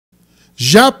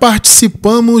já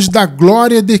participamos da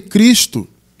glória de Cristo.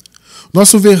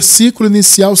 Nosso versículo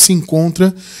inicial se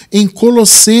encontra em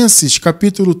Colossenses,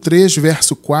 capítulo 3,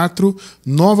 verso 4,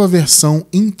 nova versão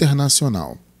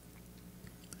internacional.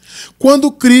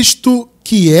 Quando Cristo,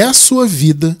 que é a sua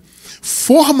vida,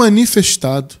 for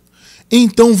manifestado,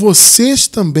 então vocês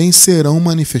também serão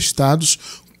manifestados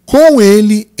com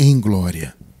Ele em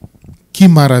glória. Que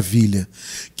maravilha!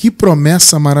 Que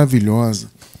promessa maravilhosa!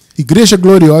 Igreja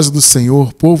gloriosa do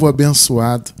Senhor, povo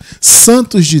abençoado,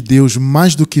 santos de Deus,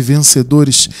 mais do que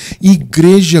vencedores,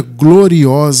 igreja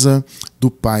gloriosa do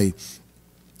Pai.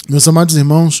 Meus amados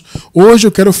irmãos, hoje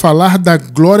eu quero falar da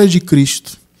glória de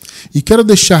Cristo e quero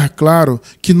deixar claro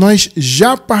que nós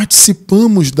já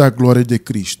participamos da glória de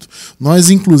Cristo.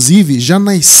 Nós, inclusive, já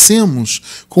nascemos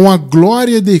com a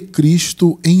glória de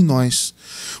Cristo em nós.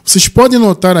 Vocês podem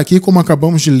notar aqui, como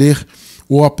acabamos de ler,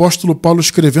 o apóstolo Paulo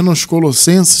escrevendo aos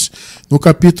Colossenses, no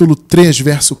capítulo 3,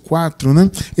 verso 4, né?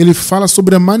 Ele fala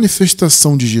sobre a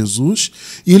manifestação de Jesus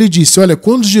e ele disse, olha,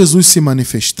 quando Jesus se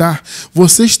manifestar,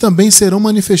 vocês também serão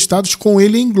manifestados com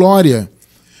ele em glória.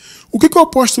 O que o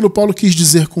apóstolo Paulo quis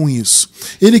dizer com isso?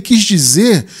 Ele quis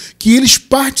dizer que eles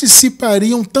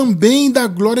participariam também da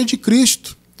glória de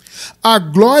Cristo. A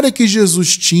glória que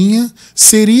Jesus tinha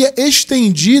seria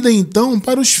estendida então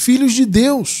para os filhos de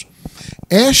Deus.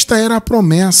 Esta era a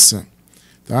promessa.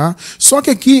 Tá? Só que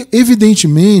aqui,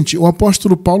 evidentemente, o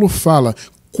apóstolo Paulo fala,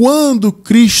 quando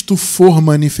Cristo for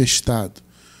manifestado.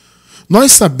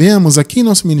 Nós sabemos, aqui em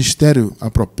nosso ministério, a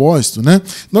propósito, né,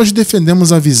 nós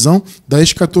defendemos a visão da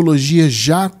escatologia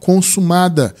já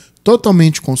consumada,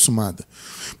 totalmente consumada.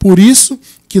 Por isso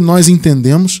que nós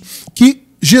entendemos que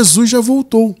Jesus já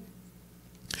voltou.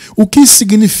 O que isso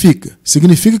significa?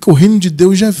 Significa que o reino de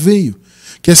Deus já veio,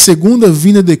 que a segunda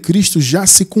vinda de Cristo já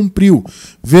se cumpriu.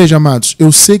 Veja, amados,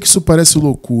 eu sei que isso parece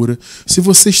loucura. Se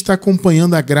você está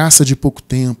acompanhando a graça de pouco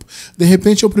tempo, de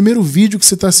repente é o primeiro vídeo que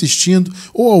você está assistindo,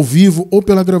 ou ao vivo, ou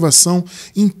pela gravação,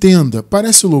 entenda,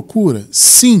 parece loucura?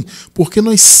 Sim, porque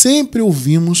nós sempre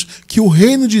ouvimos que o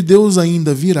reino de Deus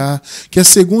ainda virá, que a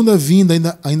segunda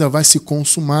vinda ainda vai se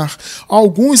consumar.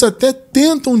 Alguns até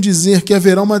tentam dizer que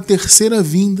haverá uma terceira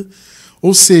vinda.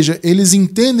 Ou seja, eles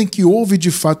entendem que houve de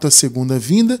fato a segunda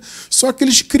vinda, só que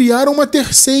eles criaram uma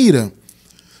terceira.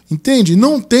 Entende?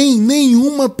 Não tem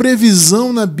nenhuma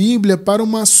previsão na Bíblia para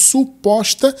uma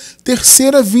suposta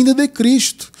terceira vinda de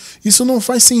Cristo. Isso não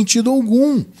faz sentido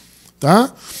algum.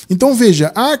 Tá? Então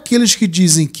veja, há aqueles que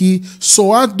dizem que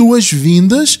só há duas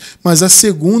vindas, mas a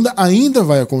segunda ainda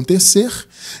vai acontecer,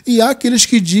 e há aqueles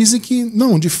que dizem que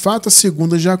não, de fato a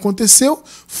segunda já aconteceu,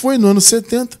 foi no ano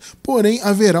 70, porém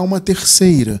haverá uma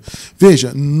terceira.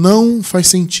 Veja, não faz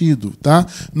sentido, tá?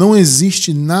 Não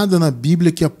existe nada na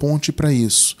Bíblia que aponte para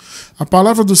isso. A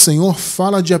palavra do Senhor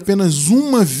fala de apenas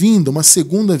uma vinda, uma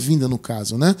segunda vinda no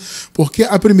caso, né? Porque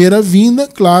a primeira vinda,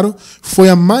 claro, foi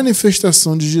a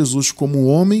manifestação de Jesus como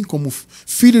homem, como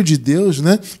filho de Deus,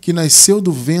 né, que nasceu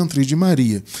do ventre de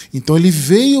Maria. Então ele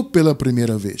veio pela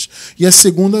primeira vez. E a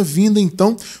segunda vinda,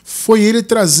 então, foi ele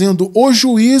trazendo o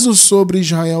juízo sobre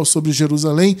Israel, sobre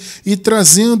Jerusalém, e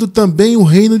trazendo também o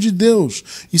reino de Deus.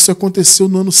 Isso aconteceu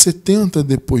no ano 70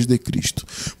 depois de Cristo.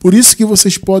 Por isso que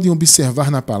vocês podem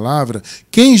observar na palavra,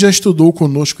 quem já estudou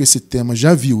conosco esse tema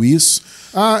já viu isso.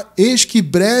 Ah, eis que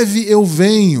breve eu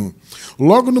venho.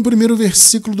 Logo no primeiro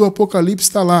versículo do Apocalipse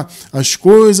está lá, as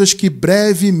coisas que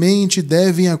brevemente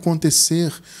devem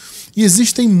acontecer. E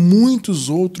existem muitos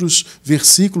outros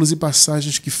versículos e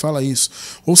passagens que falam isso.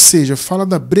 Ou seja, fala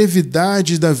da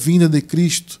brevidade da vinda de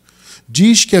Cristo.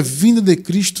 Diz que a vinda de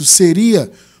Cristo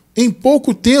seria em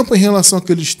pouco tempo em relação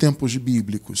àqueles tempos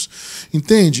bíblicos.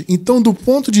 Entende? Então, do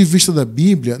ponto de vista da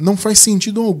Bíblia, não faz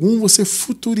sentido algum você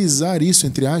futurizar isso,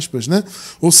 entre aspas, né?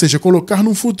 Ou seja, colocar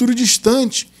num futuro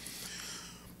distante.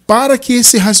 Para que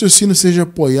esse raciocínio seja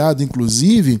apoiado,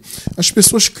 inclusive, as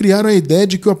pessoas criaram a ideia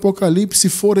de que o Apocalipse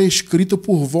fora escrito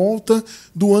por volta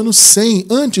do ano 100,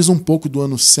 antes um pouco do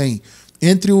ano 100,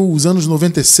 entre os anos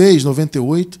 96,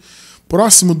 98,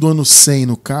 próximo do ano 100,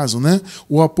 no caso, né?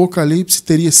 O Apocalipse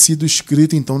teria sido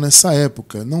escrito, então, nessa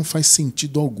época. Não faz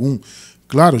sentido algum.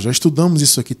 Claro, já estudamos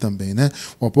isso aqui também, né?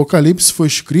 O Apocalipse foi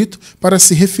escrito para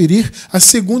se referir à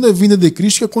segunda vinda de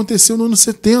Cristo que aconteceu no ano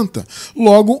 70.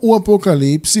 Logo, o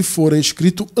Apocalipse fora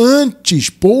escrito antes,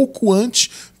 pouco antes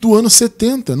do ano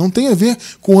 70. Não tem a ver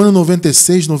com o ano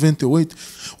 96, 98.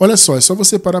 Olha só, é só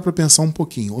você parar para pensar um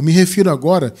pouquinho. Eu me refiro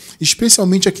agora,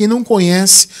 especialmente a quem não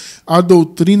conhece a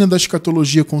doutrina da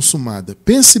escatologia consumada.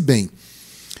 Pense bem.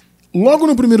 Logo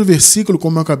no primeiro versículo,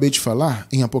 como eu acabei de falar,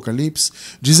 em Apocalipse,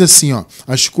 diz assim, ó,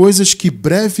 as coisas que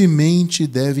brevemente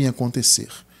devem acontecer.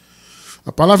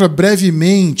 A palavra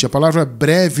brevemente, a palavra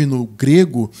breve no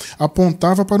grego,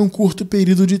 apontava para um curto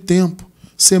período de tempo.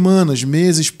 Semanas,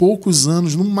 meses, poucos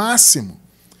anos, no máximo.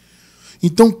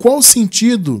 Então, qual o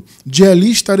sentido de ali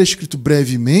estar escrito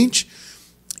brevemente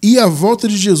e a volta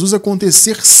de Jesus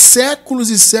acontecer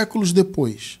séculos e séculos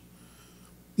depois?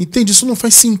 Entende? Isso não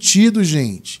faz sentido,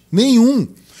 gente. Nenhum.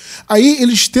 Aí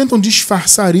eles tentam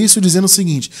disfarçar isso dizendo o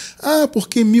seguinte: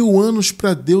 porque 1000 anos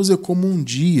para Deus é como um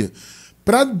dia.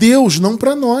 Para Deus, não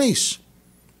para nós.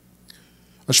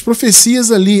 As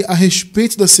profecias ali a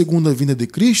respeito da segunda vinda de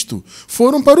Cristo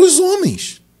foram para os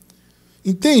homens.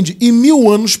 Entende? E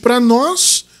 1000 anos para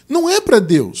nós não é para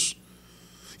Deus.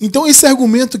 Então esse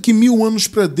argumento que 1000 anos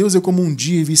para Deus é como um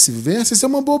dia e vice-versa, isso é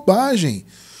uma bobagem.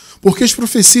 Porque as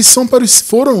profecias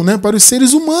foram para os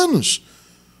seres humanos.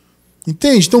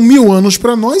 Entende? Então 1000 anos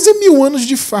para nós é 1000 anos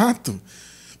de fato.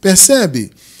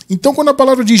 Percebe? Então quando a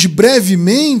palavra diz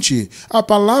brevemente, a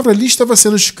palavra ali estava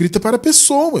sendo escrita para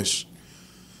pessoas.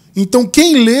 Então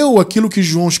quem leu aquilo que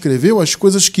João escreveu, as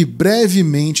coisas que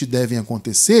brevemente devem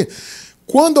acontecer,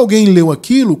 quando alguém leu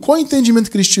aquilo, qual o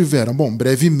entendimento que eles tiveram? Bom,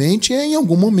 brevemente é em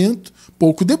algum momento,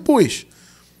 pouco depois.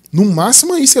 No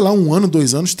máximo aí, 1 ano,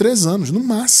 2 anos, 3 anos, no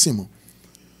máximo.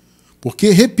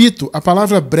 Porque, repito, a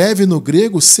palavra breve no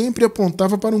grego sempre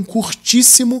apontava para um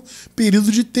curtíssimo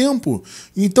período de tempo.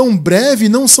 Então, breve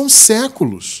não são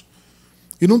séculos.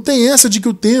 E não tem essa de que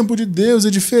o tempo de Deus é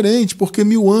diferente, porque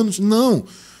 1000 anos. Não.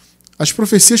 As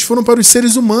profecias foram para os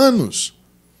seres humanos.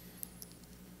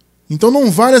 Então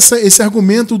não vale esse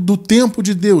argumento do tempo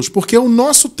de Deus, porque é o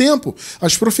nosso tempo.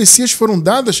 As profecias foram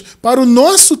dadas para o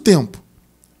nosso tempo.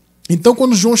 Então,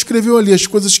 quando João escreveu ali as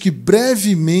coisas que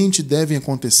brevemente devem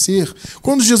acontecer,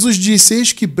 quando Jesus disse,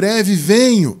 eis que breve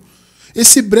venho,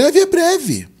 esse breve é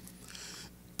breve.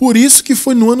 Por isso que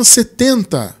foi no ano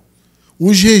 70.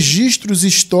 Os registros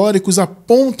históricos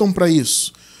apontam para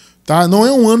isso. Tá? Não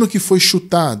é um ano que foi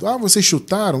chutado. Vocês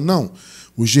chutaram? Não.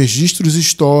 Os registros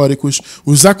históricos,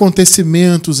 os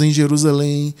acontecimentos em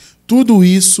Jerusalém, tudo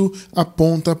isso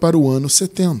aponta para o ano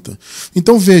 70.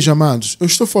 Então veja, amados, eu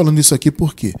estou falando isso aqui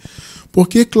por quê?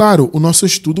 Porque, claro, o nosso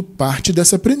estudo parte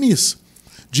dessa premissa,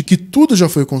 de que tudo já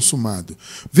foi consumado.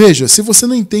 Veja, se você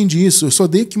não entende isso, eu só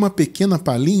dei aqui uma pequena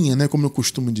palhinha, como eu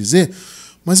costumo dizer,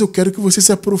 mas eu quero que você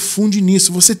se aprofunde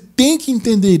nisso. Você tem que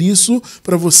entender isso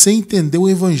para você entender o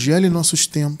Evangelho em nossos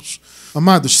tempos.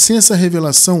 Amados, sem essa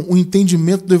revelação, o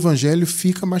entendimento do Evangelho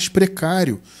fica mais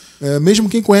precário. Mesmo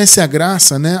quem conhece a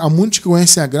graça, há muitos que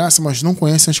conhecem a graça, mas não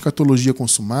conhecem a escatologia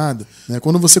consumada.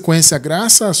 Quando você conhece a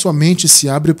graça, a sua mente se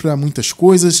abre para muitas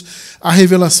coisas, há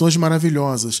revelações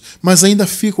maravilhosas, mas ainda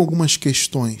ficam algumas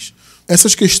questões.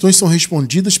 Essas questões são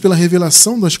respondidas pela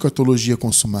revelação da escatologia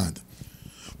consumada.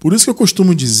 Por isso que eu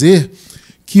costumo dizer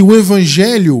que o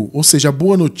Evangelho, ou seja, a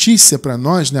boa notícia para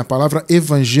nós, a palavra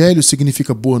Evangelho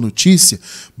significa boa notícia,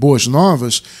 boas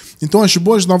novas. Então, as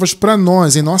boas novas para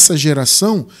nós, em nossa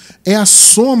geração, é a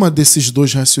soma desses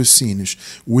dois raciocínios.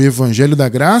 O Evangelho da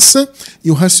Graça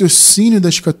e o raciocínio da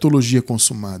escatologia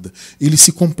consumada. Eles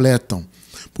se completam.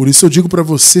 Por isso eu digo para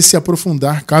você se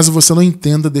aprofundar, caso você não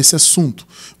entenda desse assunto.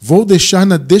 Vou deixar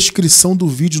na descrição do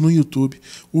vídeo no YouTube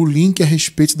o link a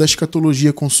respeito da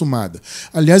escatologia consumada.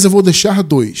 Aliás, eu vou deixar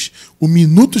 2. O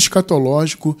Minuto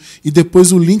Escatológico e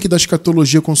depois o link da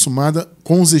escatologia consumada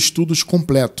com os estudos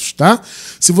completos, tá?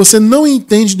 Se você não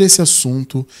entende desse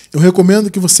assunto, eu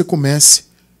recomendo que você comece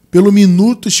pelo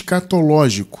Minuto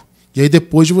Escatológico. E aí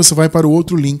depois você vai para o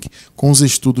outro link com os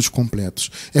estudos completos.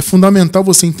 É fundamental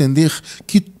você entender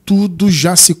que tudo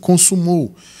já se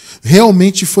consumou.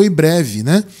 Realmente foi breve,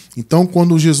 Então,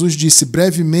 quando Jesus disse,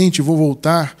 brevemente vou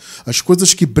voltar, as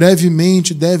coisas que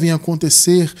brevemente devem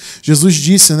acontecer, Jesus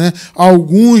disse,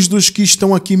 alguns dos que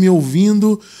estão aqui me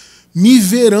ouvindo me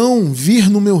verão vir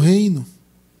no meu reino.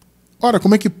 Ora,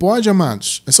 como é que pode,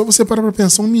 amados? É só você parar para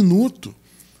pensar um minuto.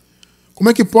 Como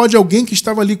é que pode alguém que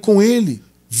estava ali com ele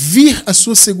vir a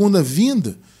sua segunda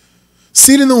vinda?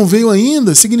 Se ele não veio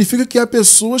ainda, significa que há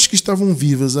pessoas que estavam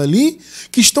vivas ali,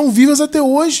 que estão vivas até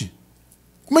hoje.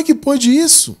 Como é que pode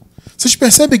isso? Vocês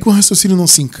percebem que o raciocínio não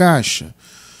se encaixa?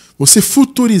 Você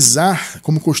futurizar,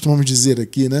 como costumamos dizer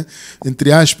aqui,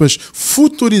 entre aspas,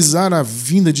 futurizar a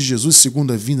vinda de Jesus,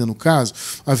 segunda vinda no caso,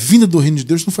 a vinda do Reino de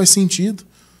Deus não faz sentido.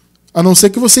 A não ser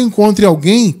que você encontre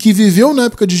alguém que viveu na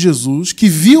época de Jesus, que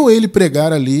viu ele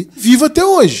pregar ali, vivo até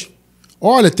hoje.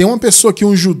 Olha, tem uma pessoa aqui,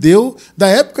 um judeu, da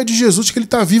época de Jesus, que ele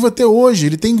está vivo até hoje.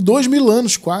 Ele tem 2000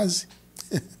 anos quase.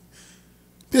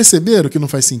 Perceberam que não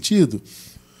faz sentido?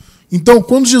 Então,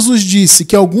 quando Jesus disse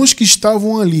que alguns que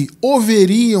estavam ali o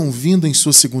veriam vindo em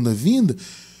sua segunda vinda,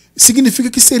 significa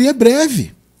que seria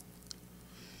breve.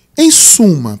 Em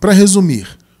suma, para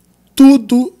resumir,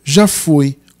 tudo já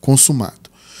foi consumado.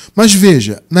 Mas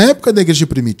veja, na época da igreja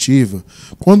primitiva,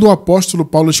 quando o apóstolo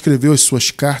Paulo escreveu as suas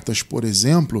cartas, por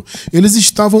exemplo, eles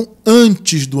estavam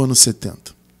antes do ano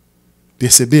 70.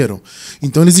 Perceberam?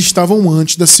 Então eles estavam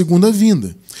antes da segunda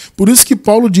vinda. Por isso que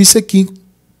Paulo disse aqui,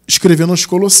 escrevendo aos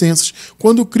Colossenses,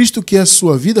 quando Cristo, que é a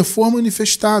sua vida, for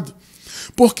manifestado.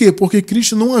 Por quê? Porque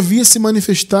Cristo não havia se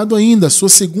manifestado ainda. A sua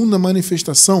segunda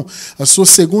manifestação, a sua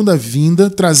segunda vinda,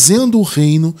 trazendo o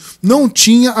reino, não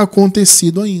tinha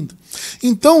acontecido ainda.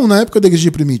 Então, na época da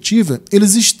igreja primitiva,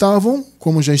 eles estavam,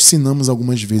 como já ensinamos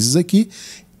algumas vezes aqui,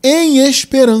 em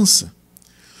esperança.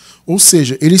 Ou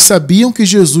seja, eles sabiam que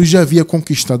Jesus já havia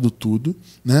conquistado tudo,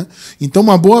 né? Então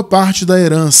uma boa parte da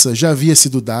herança já havia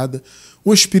sido dada.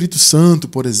 O Espírito Santo,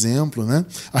 por exemplo, né?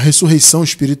 A ressurreição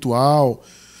espiritual.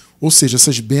 Ou seja,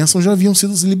 essas bênçãos já haviam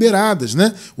sido liberadas,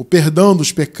 né? O perdão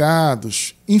dos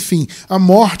pecados, enfim, a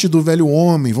morte do velho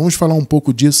homem. Vamos falar um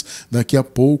pouco disso daqui a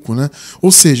pouco, né?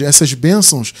 Ou seja, essas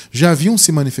bênçãos já haviam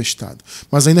se manifestado,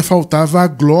 mas ainda faltava a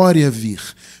glória vir.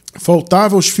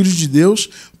 Faltava aos filhos de Deus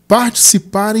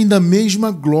participarem da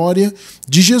mesma glória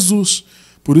de Jesus.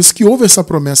 Por isso que houve essa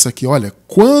promessa aqui, olha,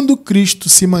 quando Cristo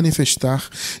se manifestar,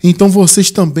 então vocês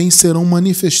também serão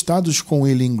manifestados com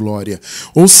ele em glória.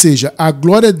 Ou seja, a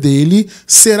glória dele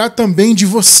será também de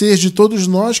vocês, de todos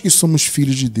nós que somos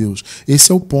filhos de Deus.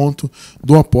 Esse é o ponto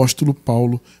do apóstolo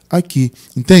Paulo aqui,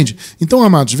 entende? Então,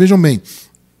 amados, vejam bem,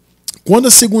 quando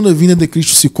a segunda vinda de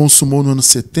Cristo se consumou no ano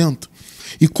 70,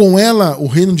 e com ela o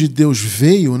reino de Deus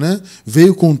veio, né?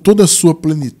 Veio com toda a sua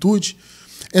plenitude.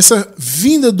 Essa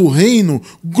vinda do reino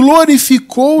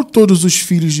glorificou todos os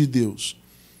filhos de Deus.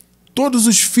 Todos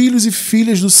os filhos e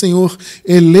filhas do Senhor,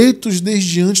 eleitos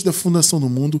desde antes da fundação do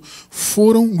mundo,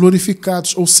 foram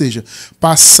glorificados, ou seja,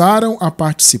 passaram a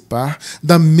participar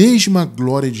da mesma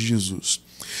glória de Jesus.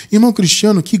 Irmão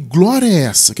Cristiano, que glória é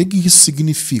essa? O que isso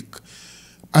significa?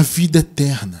 A vida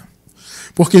eterna.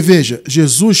 Porque, veja,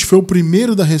 Jesus foi o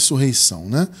primeiro da ressurreição,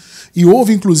 né? E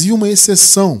houve, inclusive, uma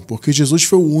exceção, porque Jesus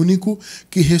foi o único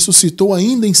que ressuscitou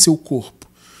ainda em seu corpo.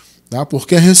 Tá?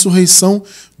 Porque a ressurreição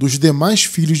dos demais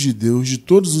filhos de Deus, de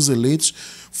todos os eleitos,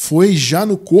 foi já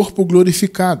no corpo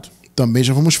glorificado. Também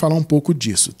já vamos falar um pouco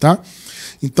disso, tá?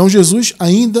 Então, Jesus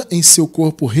ainda em seu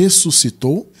corpo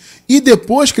ressuscitou, e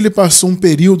depois que ele passou um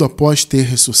período após ter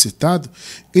ressuscitado,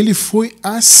 ele foi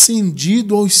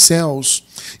ascendido aos céus.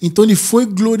 Então ele foi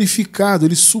glorificado,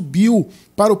 ele subiu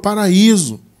para o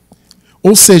paraíso.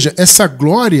 Ou seja, essa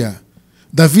glória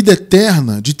da vida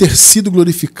eterna, de ter sido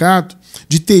glorificado,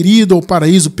 de ter ido ao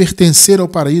paraíso, pertencer ao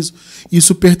paraíso,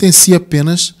 isso pertencia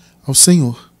apenas ao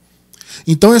Senhor.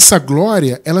 Então essa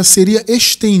glória, ela seria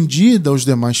estendida aos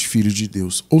demais filhos de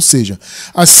Deus. Ou seja,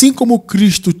 assim como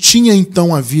Cristo tinha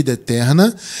então a vida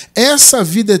eterna, essa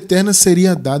vida eterna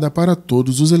seria dada para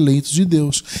todos os eleitos de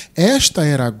Deus. Esta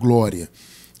era a glória.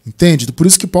 Entende? Por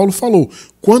isso que Paulo falou,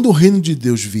 quando o reino de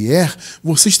Deus vier,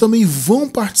 vocês também vão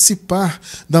participar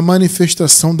da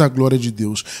manifestação da glória de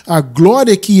Deus. A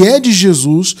glória que é de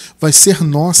Jesus vai ser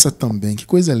nossa também. Que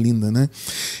coisa linda, né?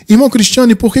 Irmão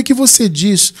Cristiano, e por que você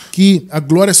diz que a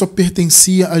glória só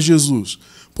pertencia a Jesus?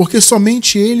 Porque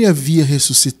somente ele havia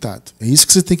ressuscitado. É isso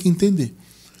que você tem que entender.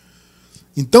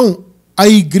 Então, a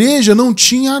igreja não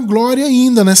tinha a glória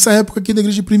ainda, nessa época aqui da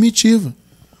igreja primitiva.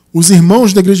 Os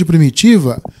irmãos da igreja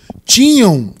primitiva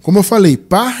tinham, como eu falei,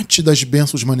 parte das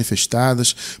bênçãos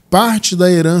manifestadas, parte da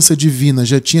herança divina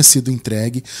já tinha sido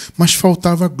entregue, mas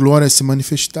faltava a glória se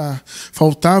manifestar,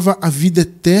 faltava a vida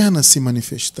eterna se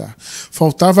manifestar,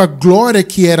 faltava a glória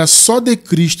que era só de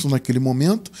Cristo naquele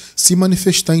momento se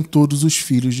manifestar em todos os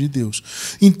filhos de Deus.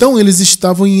 Então eles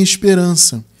estavam em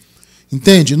esperança.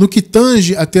 Entende? No que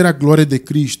tange a ter a glória de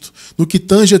Cristo, no que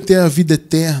tange a ter a vida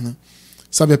eterna,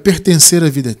 sabe, a pertencer à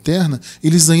vida eterna,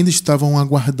 eles ainda estavam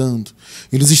aguardando.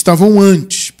 Eles estavam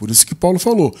antes, por isso que Paulo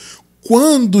falou,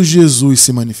 quando Jesus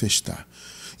se manifestar.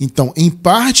 Então, em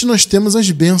parte nós temos as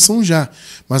bênçãos já,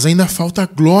 mas ainda falta a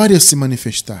glória se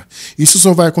manifestar. Isso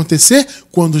só vai acontecer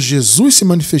quando Jesus se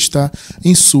manifestar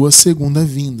em sua segunda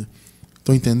vinda.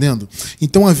 Estão entendendo?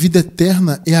 Então a vida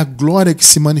eterna é a glória que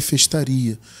se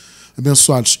manifestaria.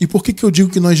 Abençoados. E por que eu digo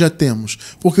que nós já temos?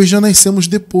 Porque já nascemos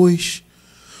depois.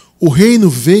 O reino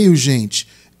veio, gente,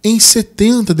 em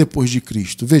 70 depois de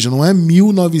Cristo. Veja, não é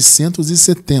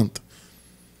 1970.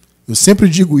 Eu sempre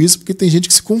digo isso porque tem gente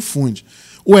que se confunde.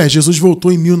 Ué, Jesus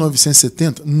voltou em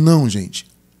 1970? Não, gente.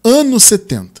 Ano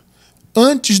 70.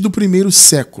 Antes do primeiro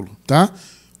século, tá?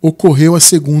 Ocorreu a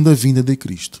segunda vinda de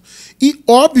Cristo. E,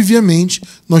 obviamente,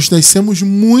 nós nascemos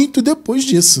muito depois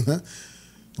disso, né?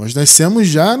 Nós nascemos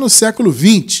já no século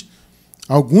XX.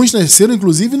 Alguns nasceram,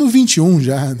 inclusive, no 21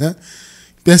 já, né?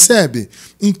 Percebe?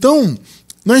 Então,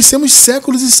 nascemos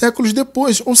séculos e séculos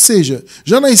depois, ou seja,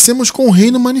 já nascemos com o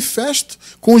reino manifesto,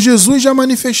 com Jesus já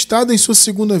manifestado em sua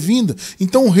segunda vinda.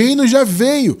 Então o reino já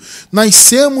veio.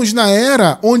 Nascemos na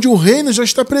era onde o reino já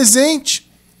está presente.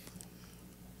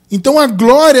 Então a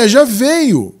glória já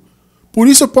veio. Por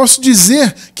isso eu posso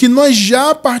dizer que nós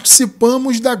já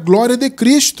participamos da glória de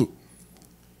Cristo.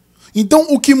 Então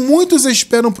o que muitos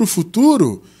esperam para o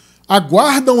futuro,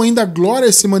 aguardam ainda a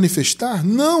glória se manifestar?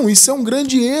 Não, isso é um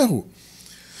grande erro.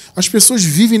 As pessoas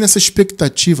vivem nessa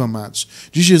expectativa, amados,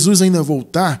 de Jesus ainda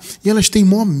voltar, e elas têm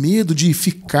maior medo de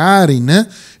ficarem, né?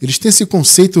 Eles têm esse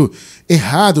conceito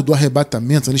errado do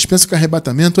arrebatamento. Eles pensam que o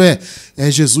arrebatamento é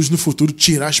Jesus no futuro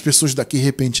tirar as pessoas daqui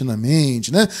repentinamente,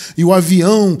 né? E o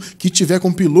avião que tiver com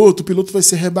o piloto vai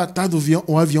ser arrebatado,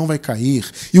 o avião vai cair.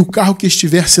 E o carro que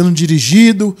estiver sendo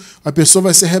dirigido, a pessoa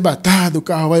vai ser arrebatada, o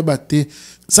carro vai bater.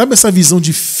 Sabe essa visão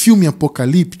de filme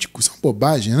apocalíptico? Isso é uma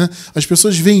bobagem, né? As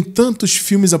pessoas veem tantos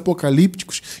filmes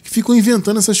apocalípticos que ficam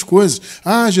inventando essas coisas.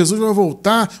 Ah, Jesus vai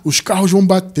voltar, os carros vão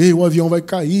bater, o avião vai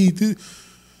cair.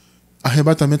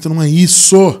 Arrebatamento não é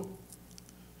isso.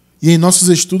 E em nossos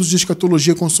estudos de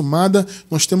escatologia consumada,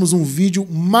 nós temos um vídeo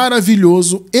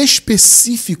maravilhoso,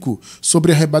 específico,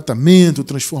 sobre arrebatamento,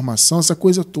 transformação, essa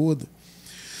coisa toda.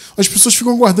 As pessoas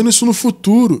ficam guardando isso no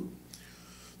futuro,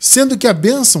 sendo que a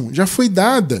bênção já foi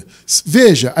dada.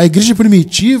 Veja, a igreja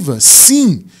primitiva,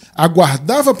 sim,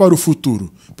 aguardava para o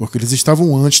futuro, porque eles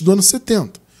estavam antes do ano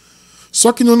 70.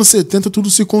 Só que no ano 70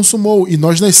 tudo se consumou e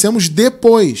nós nascemos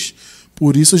depois.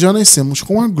 Por isso já nascemos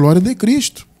com a glória de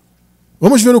Cristo.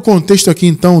 Vamos ver o contexto aqui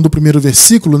então do primeiro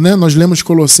versículo, né? Nós lemos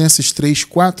Colossenses 3,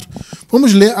 4.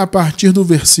 Vamos ler a partir do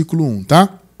versículo 1,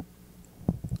 tá?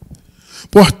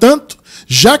 Portanto,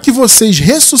 já que vocês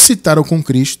ressuscitaram com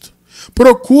Cristo,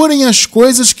 procurem as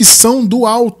coisas que são do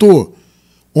alto,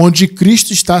 onde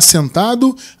Cristo está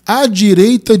assentado à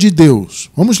direita de Deus.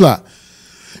 Vamos lá.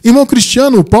 Irmão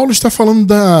Cristiano, Paulo está falando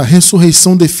da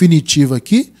ressurreição definitiva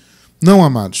aqui? Não,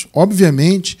 amados.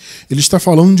 Obviamente, ele está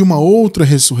falando de uma outra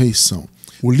ressurreição.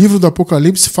 O livro do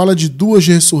Apocalipse fala de duas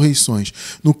ressurreições.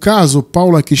 No caso,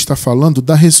 Paulo aqui está falando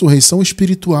da ressurreição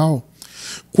espiritual.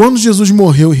 Quando Jesus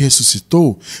morreu e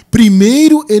ressuscitou,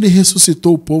 primeiro ele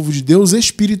ressuscitou o povo de Deus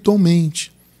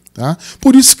espiritualmente. Tá?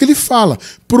 Por isso que ele fala,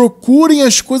 procurem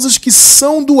as coisas que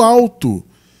são do alto.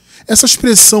 Essa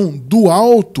expressão do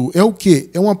alto é o quê?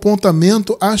 É um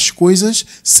apontamento às coisas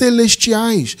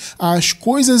celestiais, às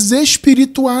coisas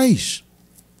espirituais.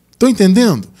 Estão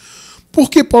entendendo? Por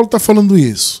que Paulo está falando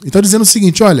isso? Ele está dizendo o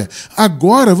seguinte, olha,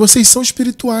 agora vocês são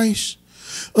espirituais.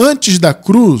 Antes da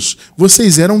cruz,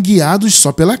 vocês eram guiados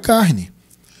só pela carne.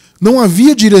 Não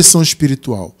havia direção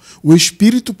espiritual. O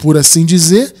espírito, por assim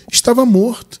dizer, estava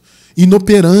morto.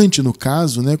 Inoperante, no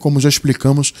caso, né, como já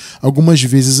explicamos algumas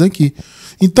vezes aqui.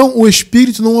 Então, o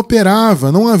Espírito não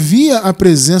operava, não havia a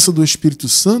presença do Espírito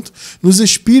Santo nos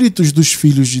espíritos dos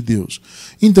filhos de Deus.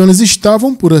 Então, eles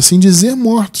estavam, por assim dizer,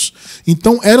 mortos.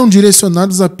 Então, eram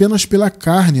direcionados apenas pela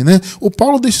carne, né? O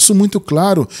Paulo deixa isso muito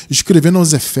claro, escrevendo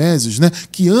aos Efésios, né,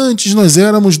 que antes nós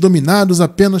éramos dominados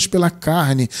apenas pela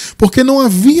carne, porque não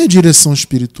havia direção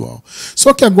espiritual.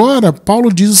 Só que agora,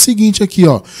 Paulo diz o seguinte aqui,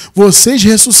 ó, vocês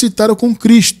ressuscitaram com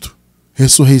Cristo.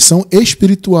 Ressurreição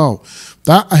espiritual.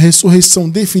 Tá? A ressurreição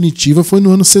definitiva foi no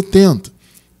ano 70.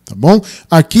 Tá bom?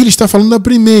 Aqui ele está falando da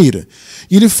primeira.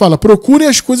 E ele fala, procurem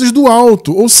as coisas do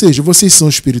alto. Ou seja, vocês são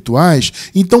espirituais,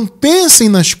 então pensem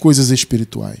nas coisas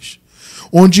espirituais.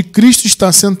 Onde Cristo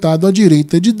está sentado à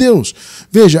direita de Deus.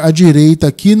 Veja, a direita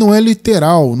aqui não é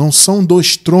literal, não são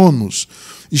dois tronos.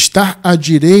 Estar à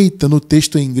direita, no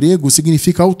texto em grego,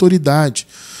 significa autoridade.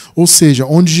 Ou seja,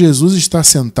 onde Jesus está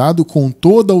sentado com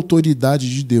toda a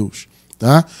autoridade de Deus.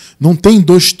 Tá? Não tem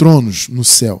dois tronos no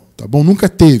céu, tá bom? Nunca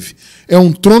teve. É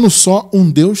um trono só,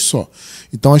 um Deus só.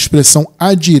 Então a expressão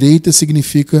à direita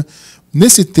significa,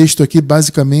 nesse texto aqui,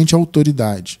 basicamente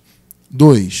autoridade.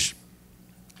 2.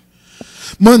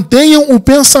 Mantenham o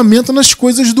pensamento nas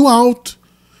coisas do alto.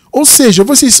 Ou seja,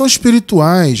 vocês são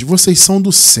espirituais, vocês são do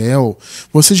céu,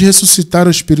 vocês ressuscitaram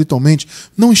espiritualmente.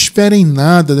 Não esperem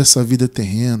nada dessa vida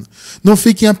terrena. Não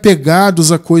fiquem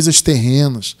apegados a coisas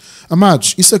terrenas.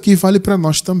 Amados, isso aqui vale para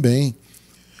nós também.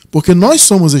 Porque nós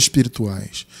somos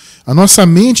espirituais. A nossa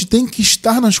mente tem que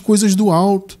estar nas coisas do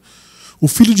alto. O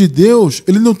Filho de Deus,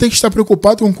 ele não tem que estar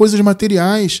preocupado com coisas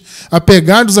materiais,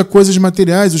 apegados a coisas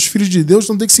materiais. Os filhos de Deus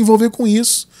não têm que se envolver com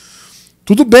isso.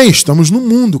 Tudo bem, estamos no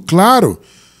mundo, claro.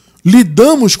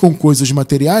 Lidamos com coisas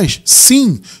materiais?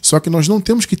 Sim, só que nós não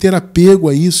temos que ter apego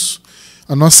a isso.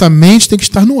 A nossa mente tem que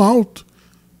estar no alto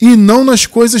e não nas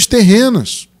coisas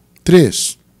terrenas.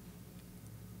 3.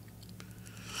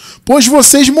 Pois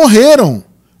vocês morreram.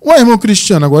 Ué, irmão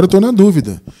Cristiano, agora eu estou na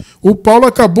dúvida. O Paulo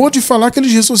acabou de falar que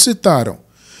eles ressuscitaram.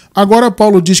 Agora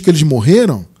Paulo diz que eles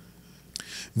morreram?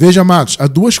 Veja, amados, há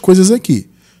duas coisas aqui.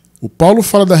 O Paulo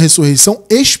fala da ressurreição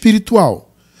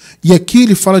espiritual. E aqui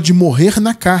ele fala de morrer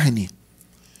na carne.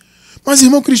 Mas,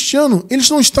 irmão Cristiano, eles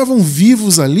não estavam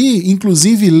vivos ali,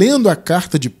 inclusive lendo a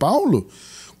carta de Paulo?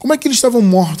 Como é que eles estavam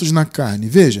mortos na carne?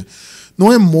 Veja,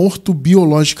 não é morto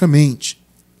biologicamente.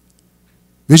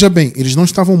 Veja bem, eles não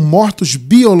estavam mortos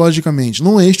biologicamente,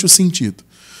 não é este o sentido.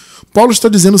 Paulo está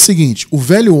dizendo o seguinte: o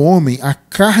velho homem, a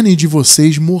carne de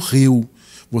vocês morreu.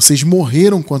 Vocês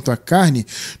morreram quanto à carne,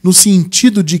 no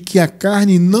sentido de que a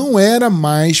carne não era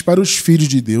mais para os filhos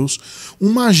de Deus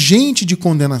um agente de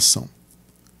condenação.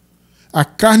 A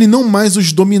carne não mais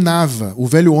os dominava, o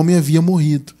velho homem havia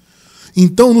morrido.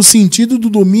 Então, no sentido do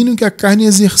domínio que a carne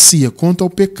exercia quanto ao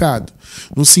pecado,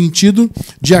 no sentido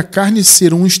de a carne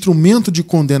ser um instrumento de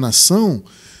condenação,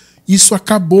 isso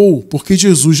acabou, porque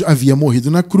Jesus havia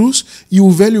morrido na cruz e o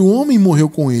velho homem morreu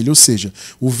com ele. Ou seja,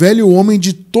 o velho homem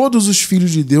de todos os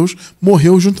filhos de Deus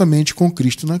morreu juntamente com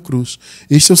Cristo na cruz.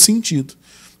 Esse é o sentido.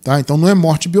 Tá? Então não é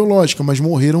morte biológica, mas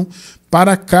morreram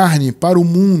para a carne, para o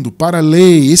mundo, para a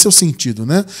lei. Esse é o sentido,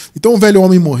 né? Então o velho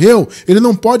homem morreu, ele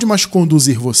não pode mais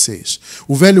conduzir vocês.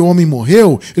 O velho homem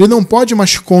morreu, ele não pode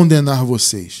mais condenar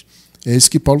vocês. É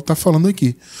isso que Paulo está falando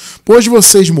aqui. Pois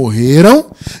vocês morreram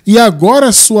e agora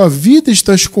a sua vida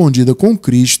está escondida com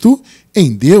Cristo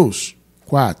em Deus.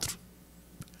 4.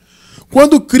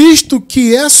 Quando Cristo,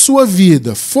 que é sua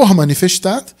vida, for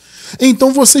manifestado,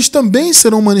 então vocês também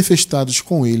serão manifestados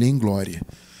com ele em glória.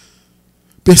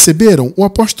 Perceberam? O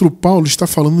apóstolo Paulo está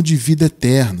falando de vida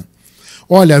eterna.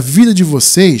 Olha, a vida de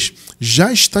vocês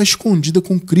já está escondida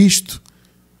com Cristo.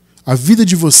 A vida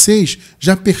de vocês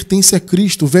já pertence a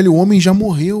Cristo. O velho homem já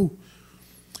morreu.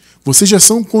 Vocês já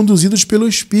são conduzidos pelo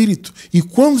Espírito. E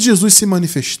quando Jesus se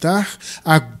manifestar,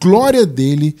 a glória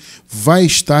dele vai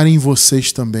estar em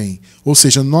vocês também. Ou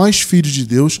seja, nós, filhos de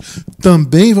Deus,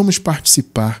 também vamos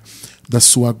participar da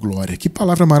sua glória. Que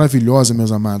palavra maravilhosa,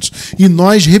 meus amados. E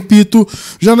nós, repito,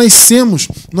 já nascemos,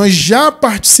 nós já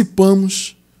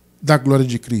participamos da glória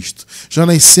de Cristo. Já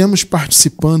nascemos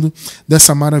participando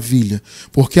dessa maravilha,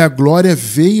 porque a glória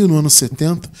veio no ano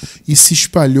 70 e se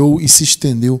espalhou e se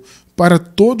estendeu para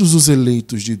todos os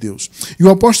eleitos de Deus. E o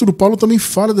apóstolo Paulo também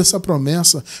fala dessa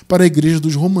promessa para a igreja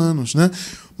dos romanos, né?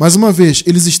 Mais uma vez,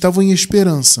 eles estavam em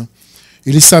esperança.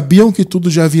 Eles sabiam que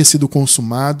tudo já havia sido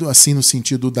consumado, assim no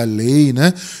sentido da lei,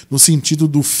 né? No sentido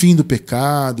do fim do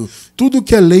pecado. Tudo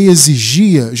que a lei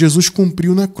exigia, Jesus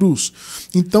cumpriu na cruz.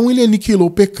 Então ele aniquilou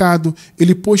o pecado,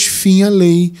 ele pôs fim à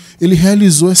lei, ele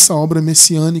realizou essa obra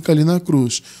messiânica ali na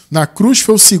cruz. Na cruz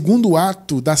foi o segundo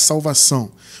ato da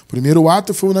salvação. O primeiro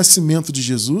ato foi o nascimento de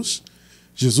Jesus,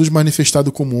 Jesus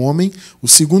manifestado como homem. O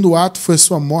segundo ato foi a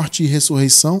sua morte e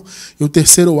ressurreição. E o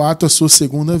terceiro ato, a sua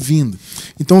segunda vinda.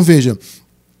 Então veja,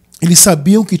 eles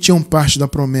sabiam que tinham parte da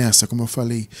promessa, como eu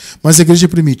falei. Mas a igreja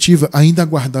primitiva ainda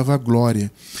aguardava a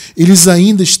glória. Eles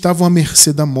ainda estavam à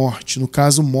mercê da morte, no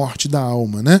caso, morte da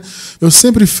alma, né? Eu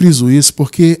sempre friso isso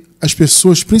porque as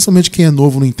pessoas, principalmente quem é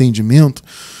novo no entendimento,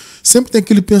 sempre tem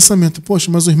aquele pensamento: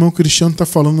 poxa, mas o irmão Cristiano está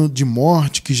falando de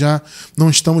morte, que já não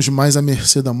estamos mais à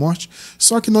mercê da morte,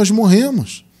 só que nós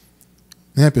morremos.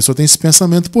 Né? A pessoa tem esse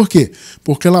pensamento. Por quê?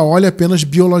 Porque ela olha apenas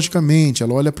biologicamente,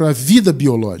 ela olha para a vida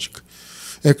biológica.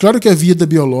 É claro que a vida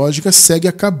biológica segue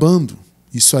acabando.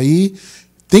 Isso aí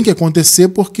tem que acontecer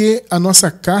porque a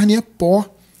nossa carne é pó.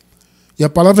 E a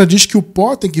palavra diz que o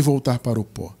pó tem que voltar para o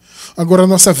pó. Agora, a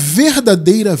nossa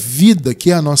verdadeira vida,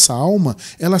 que é a nossa alma,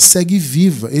 ela segue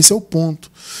viva. Esse é o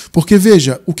ponto. Porque,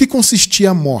 veja, o que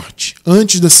consistia a morte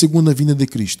antes da segunda vinda de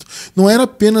Cristo? Não era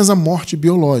apenas a morte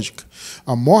biológica.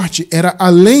 A morte era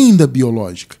além da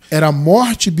biológica. Era a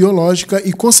morte biológica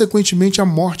e, consequentemente, a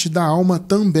morte da alma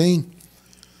também.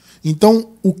 Então,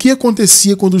 o que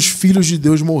acontecia quando os filhos de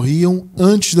Deus morriam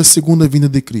antes da segunda vinda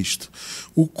de Cristo?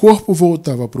 O corpo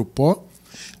voltava para o pó,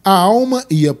 a alma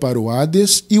ia para o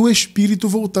Hades e o espírito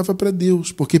voltava para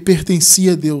Deus, porque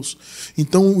pertencia a Deus.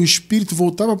 Então o espírito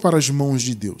voltava para as mãos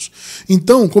de Deus.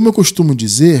 Então, como eu costumo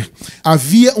dizer,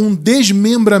 havia um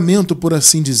desmembramento, por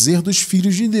assim dizer, dos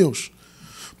filhos de Deus.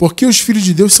 Porque os filhos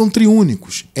de Deus são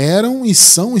triúnicos. Eram e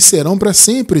são e serão para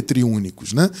sempre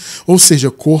triúnicos, né? Ou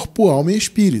seja, corpo, alma e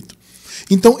espírito.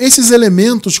 Então, esses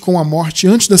elementos com a morte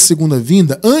antes da segunda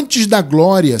vinda, antes da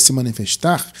glória se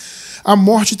manifestar, a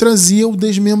morte trazia o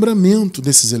desmembramento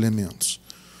desses elementos.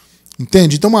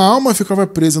 Entende? Então a alma ficava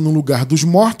presa no lugar dos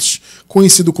mortos,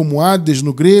 conhecido como Hades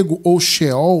no grego, ou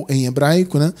Sheol em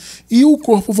hebraico, né? E o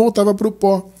corpo voltava para o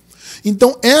pó.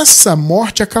 Então essa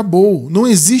morte acabou, não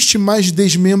existe mais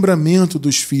desmembramento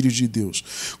dos filhos de Deus.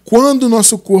 Quando o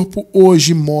nosso corpo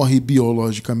hoje morre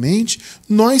biologicamente,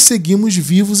 nós seguimos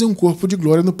vivos em um corpo de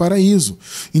glória no paraíso.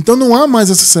 Então não há mais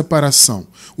essa separação.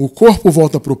 O corpo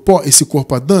volta para o pó, esse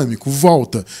corpo adâmico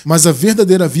volta, mas a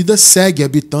verdadeira vida segue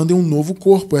habitando em um novo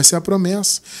corpo, essa é a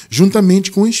promessa,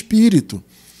 juntamente com o Espírito.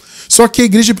 Só que a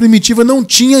igreja primitiva não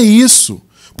tinha isso,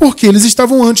 porque eles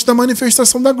estavam antes da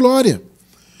manifestação da glória.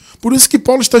 Por isso que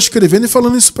Paulo está escrevendo e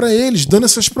falando isso para eles, dando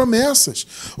essas promessas.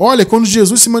 Olha, quando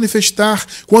Jesus se manifestar,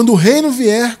 quando o reino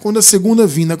vier, quando a segunda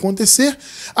vinda acontecer,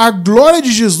 a glória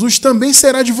de Jesus também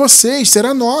será de vocês,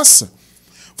 será nossa.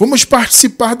 Vamos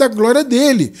participar da glória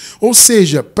dele. Ou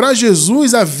seja, para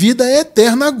Jesus a vida é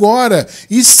eterna agora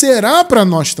e será para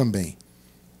nós também.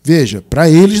 Veja, para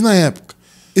eles na época.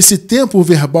 Esse tempo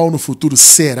verbal no futuro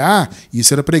será,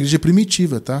 isso era para a igreja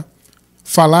primitiva, tá?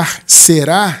 Falar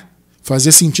será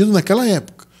fazia sentido naquela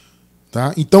época.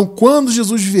 Tá? Então, quando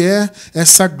Jesus vier,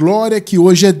 essa glória que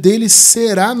hoje é dele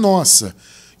será nossa.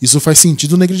 Isso faz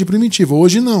sentido na igreja primitiva.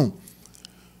 Hoje não.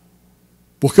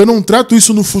 Porque eu não trato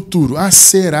isso no futuro. Ah,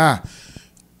 será.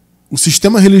 O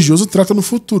sistema religioso trata no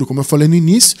futuro. Como eu falei no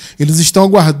início, eles estão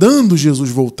aguardando Jesus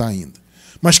voltar ainda.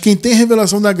 Mas quem tem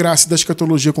revelação da graça e da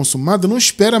escatologia consumada não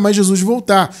espera mais Jesus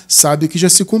voltar. Sabe que já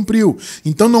se cumpriu.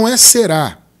 Então não é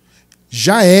será.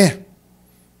 Já é.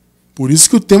 Por isso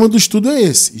que o tema do estudo é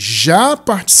esse. Já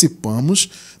participamos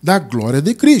da glória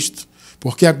de Cristo.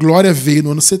 Porque a glória veio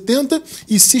no ano 70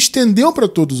 e se estendeu para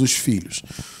todos os filhos.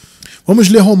 Vamos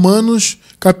ler Romanos,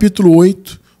 capítulo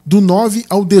 8, do 9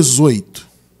 ao 18.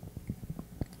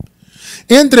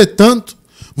 Entretanto,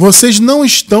 vocês não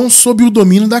estão sob o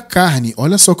domínio da carne.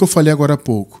 Olha só o que eu falei agora há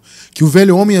pouco. Que o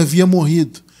velho homem havia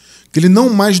morrido. Que ele não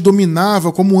mais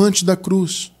dominava como antes da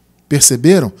cruz.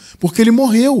 Perceberam? Porque ele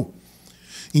morreu.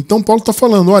 Então Paulo está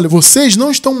falando, olha, vocês não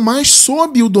estão mais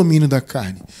sob o domínio da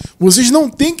carne. Vocês não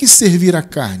têm que servir a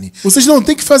carne. Vocês não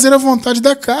têm que fazer a vontade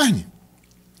da carne.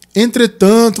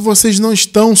 Entretanto, vocês não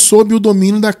estão sob o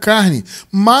domínio da carne,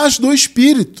 mas do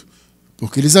Espírito.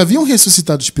 Porque eles haviam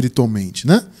ressuscitado espiritualmente,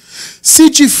 né? Se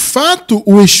de fato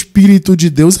o Espírito de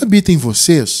Deus habita em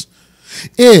vocês,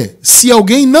 e se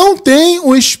alguém não tem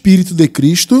o Espírito de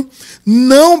Cristo,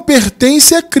 não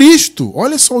pertence a Cristo.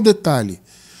 Olha só o detalhe.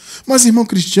 Mas, irmão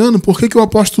Cristiano, por que o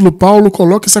apóstolo Paulo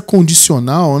coloca essa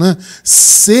condicional, né?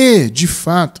 Se, de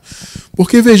fato.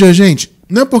 Porque, veja, gente,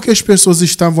 não é porque as pessoas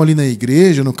estavam ali na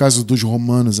igreja, no caso dos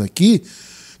romanos aqui,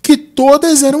 que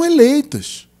todas eram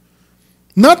eleitas.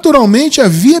 Naturalmente,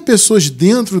 havia pessoas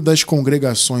dentro das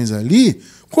congregações ali,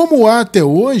 como há até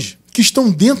hoje, que estão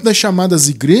dentro das chamadas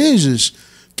igrejas,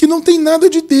 que não tem nada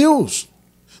de Deus.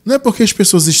 Não é porque as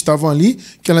pessoas estavam ali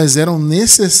que elas eram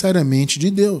necessariamente de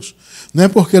Deus. Não é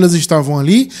porque elas estavam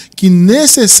ali que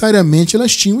necessariamente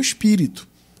elas tinham o Espírito.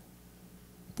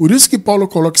 Por isso que Paulo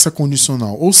coloca essa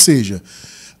condicional. Ou seja,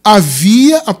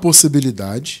 havia a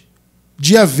possibilidade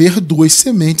de haver duas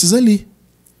sementes ali.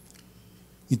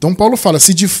 Então Paulo fala,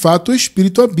 se de fato o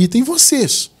Espírito habita em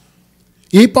vocês.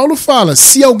 E aí Paulo fala,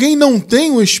 se alguém não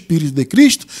tem o Espírito de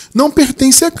Cristo, não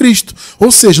pertence a Cristo. Ou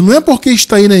seja, não é porque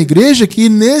está aí na igreja que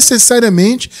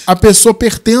necessariamente a pessoa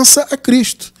pertença a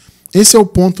Cristo. Esse é o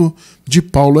ponto de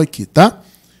Paulo aqui, tá?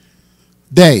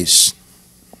 10.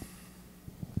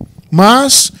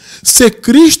 Mas, se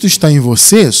Cristo está em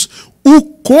vocês, o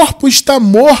corpo está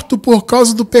morto por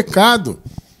causa do pecado.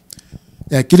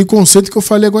 É aquele conceito que eu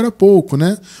falei agora há pouco,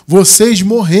 né? Vocês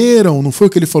morreram, não foi o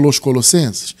que ele falou aos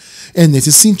Colossenses? É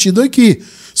nesse sentido aqui.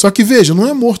 Só que, veja, não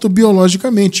é morto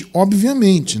biologicamente,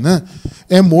 obviamente, né?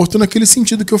 É morto naquele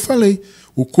sentido que eu falei.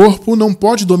 O corpo não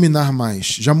pode dominar mais,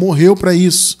 já morreu para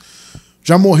isso.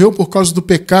 Já morreu por causa do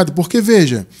pecado, porque,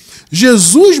 veja,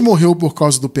 Jesus morreu por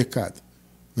causa do pecado.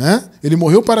 Né? Ele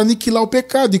morreu para aniquilar o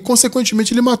pecado e,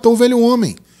 consequentemente, ele matou o velho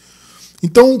homem.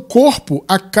 Então, o corpo,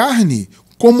 a carne,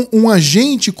 como um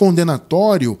agente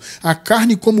condenatório, a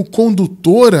carne como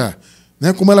condutora,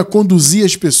 né, como ela conduzia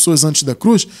as pessoas antes da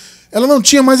cruz, ela não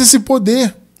tinha mais esse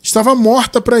poder, estava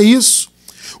morta para isso.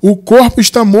 O corpo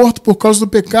está morto por causa do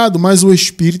pecado, mas o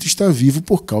espírito está vivo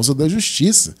por causa da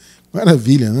justiça.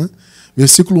 Maravilha, né?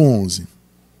 Versículo 11.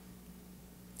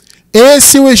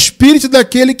 Esse é o espírito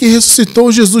daquele que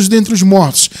ressuscitou Jesus dentre os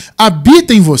mortos.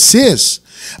 Habita em vocês?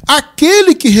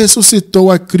 Aquele que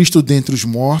ressuscitou a Cristo dentre os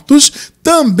mortos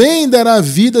também dará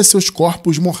vida a seus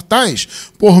corpos mortais,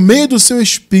 por meio do seu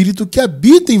Espírito que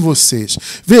habita em vocês.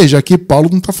 Veja, aqui Paulo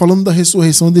não está falando da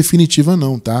ressurreição definitiva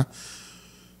não, tá?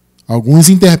 Alguns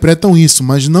interpretam isso,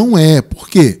 mas não é. Por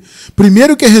quê?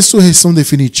 Primeiro que a ressurreição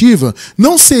definitiva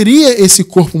não seria esse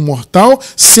corpo mortal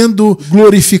sendo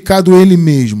glorificado ele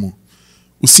mesmo.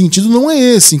 O sentido não é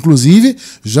esse. Inclusive,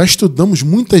 já estudamos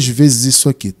muitas vezes isso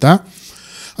aqui, tá?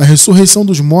 A ressurreição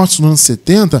dos mortos no ano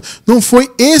 70 não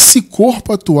foi esse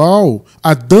corpo atual,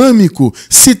 adâmico,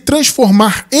 se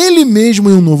transformar ele mesmo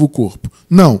em um novo corpo.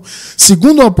 Não.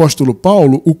 Segundo o apóstolo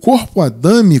Paulo, o corpo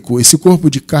adâmico, esse corpo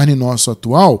de carne nosso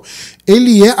atual,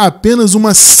 ele é apenas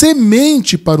uma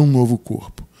semente para um novo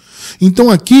corpo.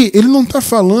 Então aqui ele não está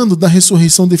falando da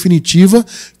ressurreição definitiva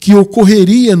que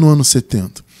ocorreria no ano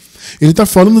 70. Ele está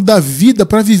falando da vida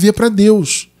para viver para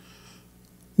Deus.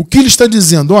 O que ele está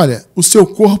dizendo? Olha, o seu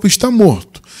corpo está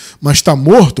morto, mas está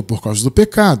morto por causa do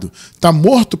pecado. Está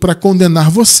morto para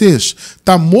condenar vocês.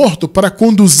 Está morto para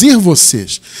conduzir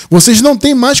vocês. Vocês não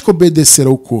têm mais que obedecer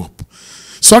ao corpo.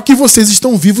 Só que vocês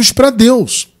estão vivos para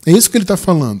Deus. É isso que ele está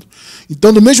falando.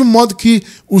 Então, do mesmo modo que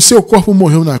o seu corpo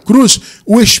morreu na cruz,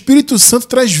 o Espírito Santo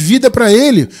traz vida para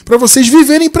ele, para vocês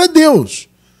viverem para Deus.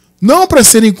 Não para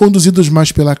serem conduzidos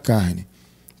mais pela carne.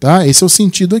 Tá? Esse é o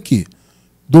sentido aqui.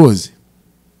 12.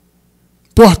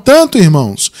 Portanto,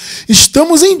 irmãos,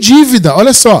 estamos em dívida,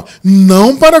 olha só,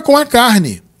 não para com a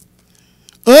carne.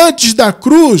 Antes da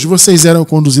cruz, vocês eram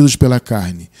conduzidos pela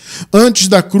carne. Antes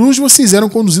da cruz, vocês eram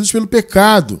conduzidos pelo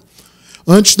pecado.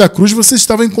 Antes da cruz, vocês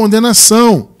estavam em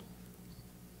condenação.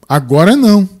 Agora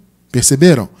não.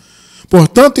 Perceberam?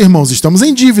 Portanto, irmãos, estamos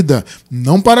em dívida,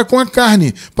 não para com a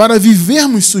carne, para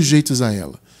vivermos sujeitos a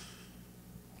ela.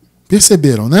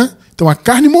 Perceberam, né? Então a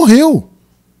carne morreu.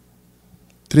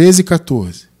 13 e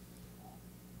 14.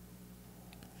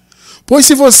 Pois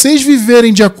se vocês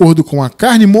viverem de acordo com a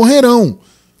carne, morrerão.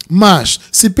 Mas,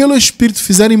 se pelo Espírito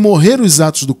fizerem morrer os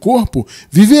atos do corpo,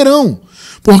 viverão.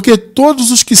 Porque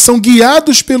todos os que são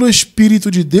guiados pelo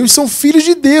Espírito de Deus são filhos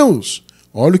de Deus.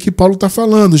 Olha o que Paulo está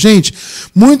falando. Gente,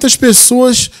 muitas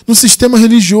pessoas no sistema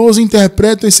religioso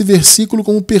interpretam esse versículo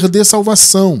como perder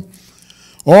salvação.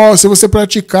 Se você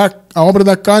praticar a obra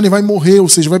da carne, vai morrer, ou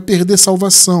seja, vai perder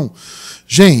salvação.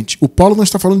 Gente, o Paulo não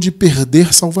está falando de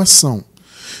perder salvação.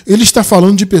 Ele está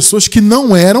falando de pessoas que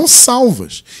não eram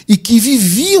salvas e que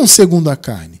viviam segundo a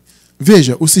carne.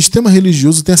 Veja, o sistema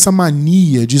religioso tem essa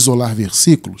mania de isolar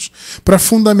versículos para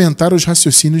fundamentar os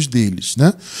raciocínios deles,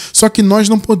 né? Só que nós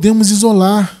não podemos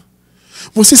isolar.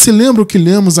 Você se lembra o que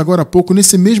lemos agora há pouco,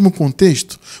 nesse mesmo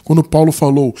contexto, quando Paulo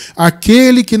falou: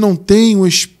 aquele que não tem o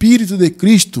Espírito de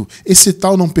Cristo, esse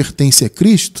tal não pertence a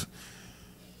Cristo?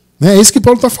 É isso que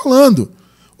Paulo está falando.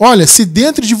 Olha, se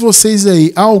dentro de vocês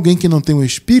aí há alguém que não tem o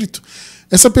Espírito,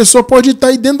 essa pessoa pode estar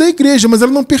aí dentro da igreja, mas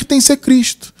ela não pertence a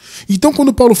Cristo. Então,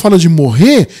 quando Paulo fala de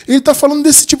morrer, ele está falando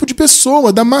desse tipo de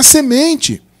pessoa, da má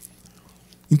semente.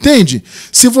 Entende?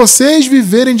 Se vocês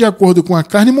viverem de acordo com a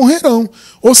carne, morrerão.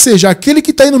 Ou seja, aquele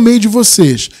que está aí no meio de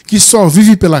vocês, que só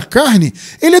vive pela carne,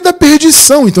 ele é da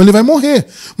perdição, então ele vai morrer.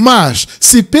 Mas,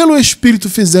 se pelo Espírito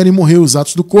fizerem morrer os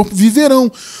atos do corpo, viverão.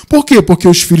 Por quê? Porque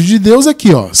os filhos de Deus aqui,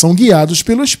 são guiados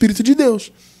pelo Espírito de Deus.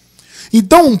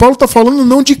 Então, Paulo está falando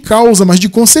não de causa, mas de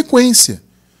consequência.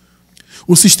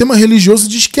 O sistema religioso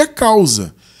diz que é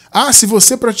causa. Se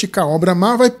você praticar obra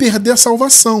má, vai perder a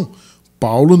salvação.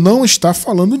 Paulo não está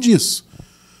falando disso.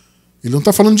 Ele não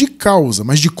está falando de causa,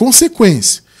 mas de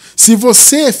consequência. Se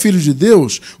você é filho de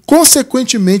Deus,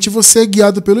 consequentemente você é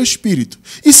guiado pelo Espírito.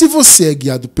 E se você é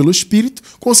guiado pelo Espírito,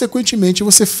 consequentemente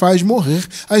você faz morrer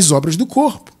as obras do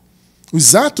corpo.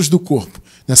 Os atos do corpo,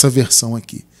 nessa versão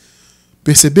aqui.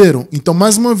 Perceberam? Então,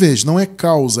 mais uma vez, não é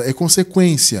causa, é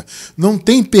consequência. Não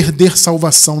tem perder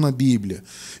salvação na Bíblia.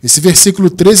 Esse versículo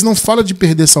 13 não fala de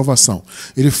perder salvação.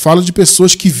 Ele fala de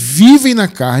pessoas que vivem na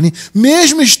carne,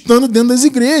 mesmo estando dentro das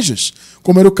igrejas,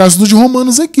 como era o caso dos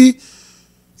romanos aqui.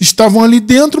 Estavam ali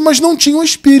dentro, mas não tinham o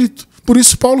Espírito. Por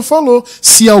isso Paulo falou,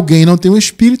 se alguém não tem o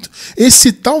Espírito,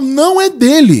 esse tal não é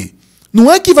dele.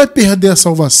 Não é que vai perder a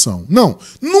salvação. Não,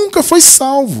 nunca foi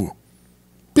salvo.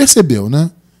 Percebeu,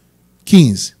 né?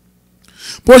 15.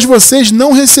 Pois vocês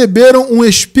não receberam um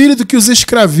espírito que os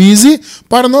escravize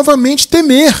para novamente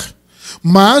temer,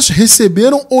 mas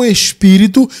receberam o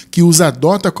Espírito que os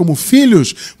adota como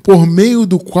filhos, por meio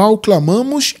do qual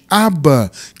clamamos Abba,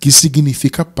 que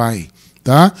significa Pai.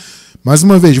 Tá? Mais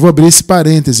uma vez, vou abrir esse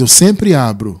parêntese, eu sempre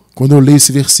abro quando eu leio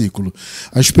esse versículo.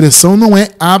 A expressão não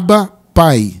é Abba,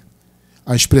 Pai.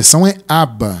 A expressão é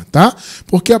Abba, tá?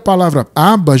 Porque a palavra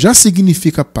Abba já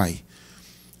significa Pai.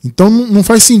 Então não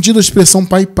faz sentido a expressão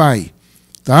pai, pai.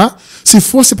 Tá? Se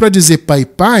fosse para dizer pai,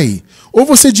 pai, ou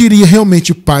você diria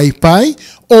realmente pai, pai,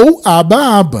 ou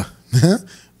aba, aba. Né?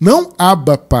 Não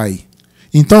aba, pai.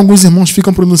 Então alguns irmãos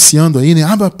ficam pronunciando aí, né?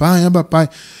 Aba, pai.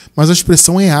 Mas a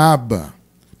expressão é aba.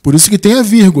 Por isso que tem a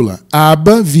vírgula.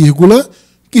 Aba, vírgula,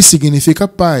 que significa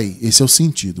pai. Esse é o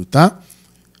sentido, tá?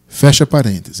 Fecha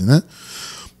parêntese, né?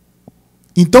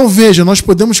 Então veja, nós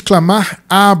podemos clamar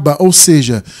Abba, ou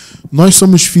seja, nós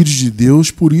somos filhos de Deus,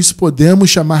 por isso podemos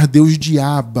chamar Deus de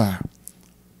Abba.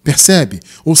 Percebe?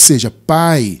 Ou seja,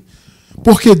 Pai.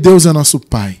 Por que Deus é nosso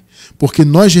Pai? Porque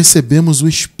nós recebemos o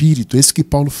Espírito, é isso que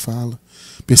Paulo fala.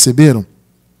 Perceberam?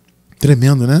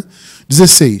 Tremendo, né?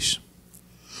 16.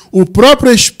 O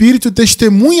próprio Espírito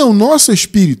testemunha ao nosso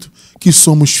Espírito que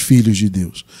somos filhos de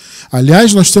Deus.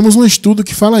 Aliás, nós temos um estudo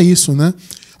que fala isso, né?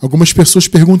 Algumas pessoas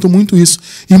perguntam muito isso.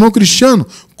 Irmão Cristiano,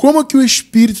 como que o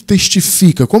Espírito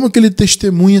testifica? Como que ele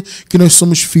testemunha que nós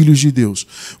somos filhos de Deus?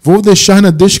 Vou deixar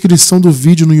na descrição do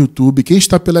vídeo no YouTube. Quem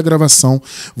está pela gravação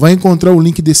vai encontrar o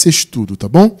link desse estudo, tá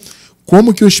bom?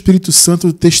 Como que o Espírito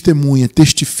Santo testemunha,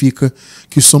 testifica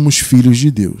que somos filhos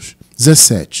de Deus?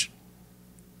 17.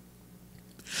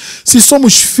 Se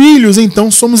somos filhos, então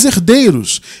somos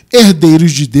herdeiros,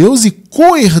 herdeiros de Deus e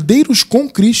co-herdeiros com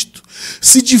Cristo,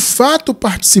 se de fato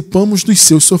participamos dos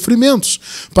seus sofrimentos,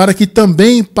 para que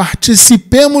também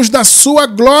participemos da sua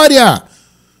glória.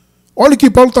 Olha o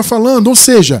que Paulo está falando, ou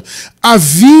seja,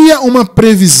 havia uma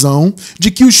previsão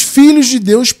de que os filhos de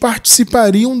Deus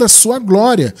participariam da sua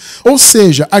glória, ou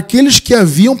seja, aqueles que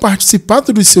haviam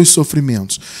participado dos seus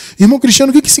sofrimentos. Irmão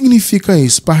Cristiano, o que significa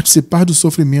isso, participar dos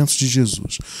sofrimentos de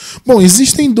Jesus? Bom,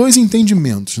 existem dois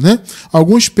entendimentos, né?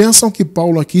 Alguns pensam que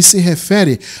Paulo aqui se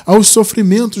refere aos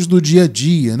sofrimentos do dia a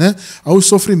dia, né? Aos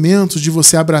sofrimentos de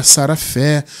você abraçar a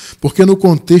fé, porque no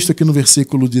contexto aqui no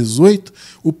versículo 18,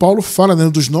 o Paulo fala, né,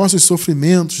 dos nossos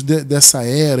sofrimentos dessa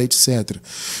era, etc.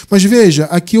 Mas veja,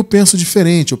 aqui eu penso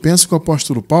diferente. Eu penso que o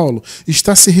apóstolo Paulo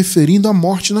está se referindo à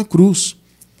morte na cruz.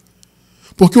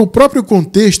 Porque o próprio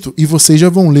contexto, e vocês já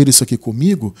vão ler isso aqui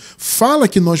comigo, fala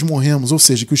que nós morremos, ou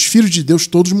seja, que os filhos de Deus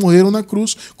todos morreram na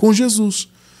cruz com Jesus.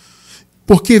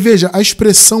 Porque, veja, a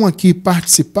expressão aqui,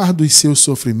 participar dos seus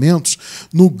sofrimentos,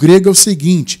 no grego é o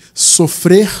seguinte,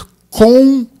 sofrer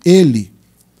com ele.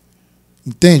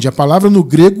 Entende? A palavra no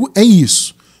grego é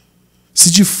isso. Se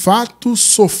de fato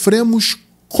sofremos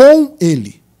com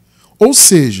ele. Ou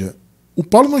seja, o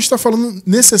Paulo não está falando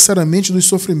necessariamente dos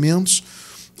sofrimentos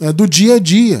do dia a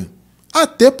dia.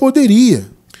 Até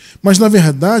poderia. Mas, na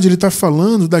verdade, ele está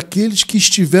falando daqueles que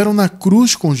estiveram na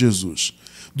cruz com Jesus.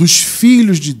 Dos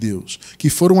filhos de Deus, que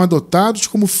foram adotados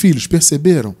como filhos,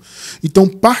 perceberam? Então,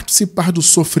 participar do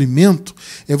sofrimento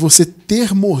é você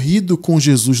ter morrido com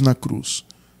Jesus na cruz.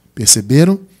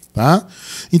 Perceberam? Tá?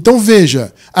 Então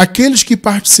veja, aqueles que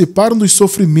participaram dos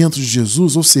sofrimentos de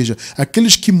Jesus, ou seja,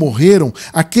 aqueles que morreram,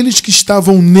 aqueles que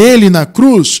estavam nele na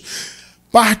cruz,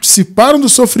 participaram do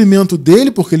sofrimento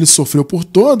dele, porque ele sofreu por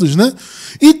todos, né?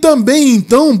 E também,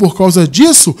 então, por causa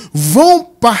disso, vão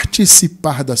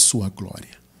participar da sua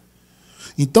glória.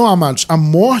 Então, amados, a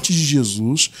morte de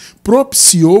Jesus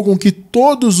propiciou com que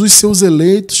todos os seus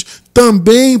eleitos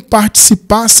também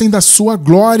participassem da sua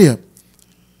glória.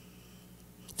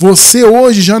 Você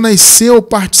hoje já nasceu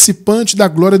participante da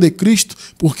glória de Cristo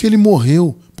porque ele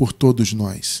morreu por todos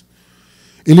nós.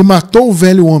 Ele matou o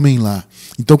velho homem lá.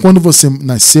 Então, quando você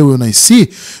nasceu, eu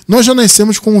nasci, nós já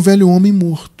nascemos com o velho homem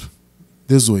morto.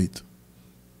 18.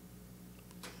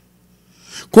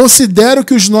 Considero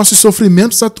que os nossos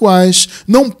sofrimentos atuais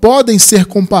não podem ser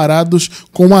comparados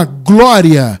com a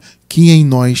glória que em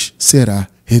nós será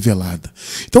revelada.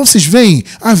 Então, vocês veem,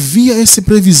 havia essa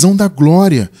previsão da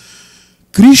glória.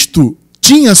 Cristo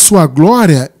tinha a sua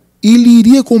glória e ele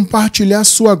iria compartilhar a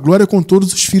sua glória com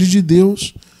todos os filhos de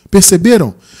Deus.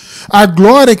 Perceberam? A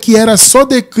glória que era só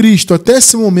de Cristo até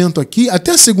esse momento aqui,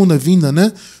 até a segunda vinda,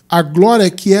 né? A glória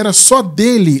que era só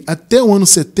dele até o ano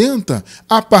 70,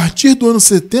 a partir do ano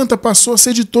 70 passou a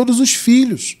ser de todos os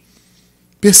filhos.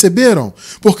 Perceberam?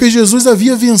 Porque Jesus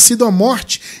havia vencido a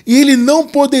morte e ele não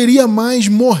poderia mais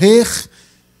morrer.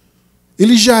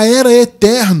 Ele já era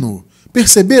eterno.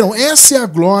 Perceberam? Essa é a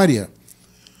glória.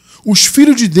 Os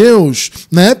filhos de Deus,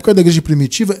 na época da igreja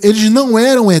primitiva, eles não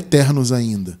eram eternos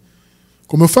ainda.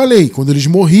 Como eu falei, quando eles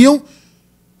morriam,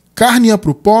 carne ia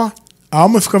para o pó, a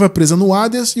alma ficava presa no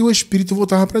Hades e o espírito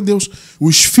voltava para Deus.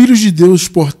 Os filhos de Deus,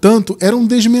 portanto, eram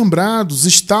desmembrados,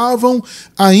 estavam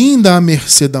ainda à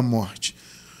mercê da morte.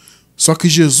 Só que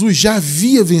Jesus já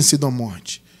havia vencido a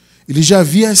morte. Ele já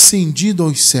havia ascendido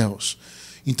aos céus.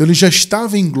 Então ele já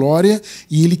estava em glória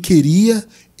e ele queria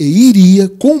e iria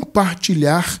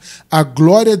compartilhar a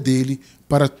glória dele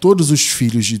para todos os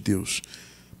filhos de Deus.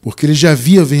 Porque ele já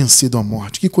havia vencido a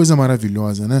morte. Que coisa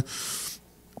maravilhosa, né?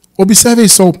 Observem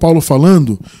só o Paulo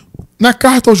falando na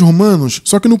carta aos Romanos,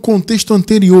 só que no contexto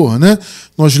anterior, né?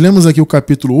 Nós lemos aqui o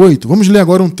capítulo 8, vamos ler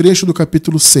agora um trecho do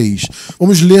capítulo 6.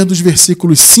 Vamos ler dos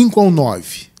versículos 5 ao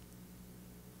 9.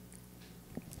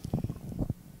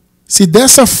 Se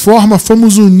dessa forma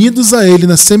fomos unidos a ele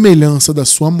na semelhança da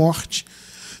sua morte.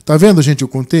 Está vendo, gente, o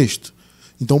contexto?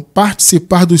 Então,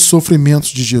 participar dos sofrimentos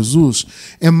de Jesus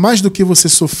é mais do que você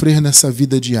sofrer nessa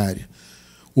vida diária.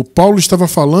 O Paulo estava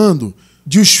falando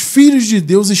de os filhos de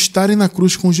Deus estarem na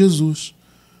cruz com Jesus.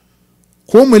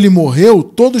 Como ele morreu,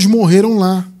 todos morreram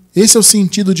lá. Esse é o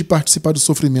sentido de participar do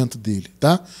sofrimento dele,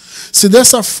 tá? Se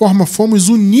dessa forma fomos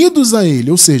unidos a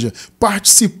ele, ou seja,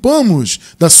 participamos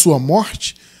da sua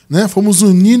morte, né? Fomos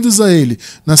unidos a ele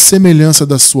na semelhança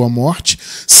da sua morte,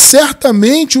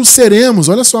 certamente o seremos,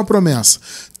 olha só a promessa,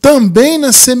 também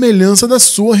na semelhança da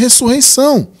sua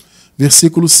ressurreição.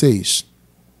 Versículo 6.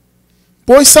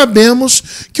 Pois sabemos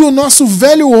que o nosso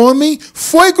velho homem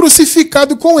foi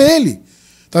crucificado com ele.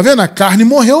 Tá vendo? A carne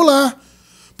morreu lá.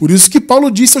 Por isso que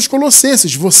Paulo disse aos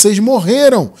Colossenses, vocês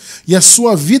morreram e a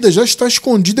sua vida já está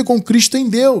escondida com Cristo em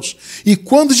Deus. E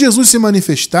quando Jesus se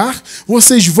manifestar,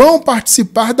 vocês vão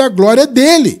participar da glória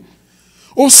dele.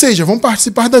 Ou seja, vão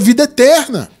participar da vida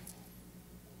eterna.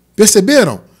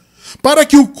 Perceberam? Para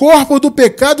que o corpo do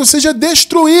pecado seja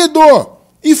destruído.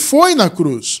 E foi na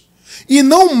cruz. E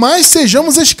não mais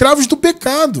sejamos escravos do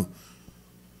pecado.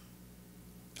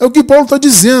 É o que Paulo está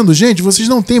dizendo, gente, vocês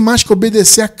não têm mais que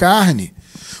obedecer à carne.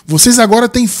 Vocês agora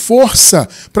têm força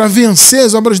para vencer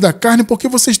as obras da carne porque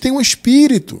vocês têm um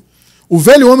espírito. O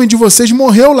velho homem de vocês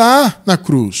morreu lá na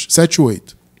cruz.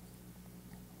 7:8.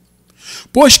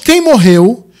 Pois quem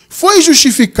morreu foi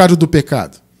justificado do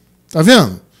pecado. Está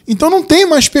vendo? Então não tem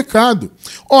mais pecado.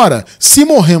 Ora, se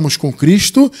morremos com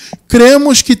Cristo,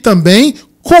 cremos que também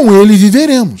com ele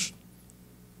viveremos.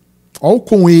 Olha o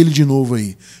com ele de novo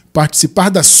aí. Participar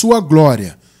da sua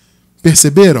glória.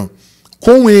 Perceberam?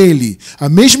 Com ele, a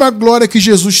mesma glória que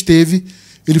Jesus teve,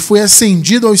 ele foi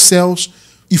ascendido aos céus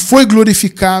e foi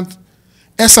glorificado.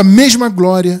 Essa mesma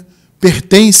glória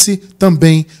pertence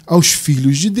também aos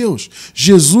filhos de Deus.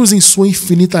 Jesus, em sua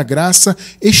infinita graça,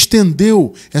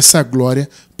 estendeu essa glória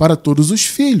para todos os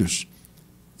filhos.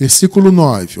 Versículo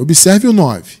 9. Observe o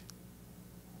 9.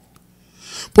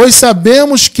 Pois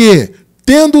sabemos que,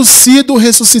 tendo sido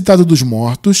ressuscitado dos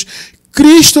mortos,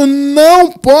 Cristo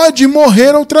não pode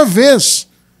morrer outra vez.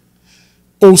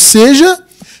 Ou seja,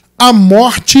 a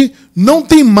morte não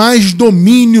tem mais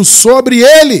domínio sobre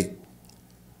ele.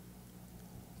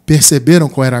 Perceberam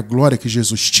qual era a glória que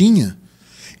Jesus tinha?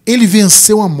 Ele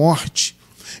venceu a morte.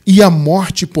 E a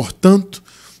morte, portanto,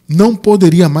 não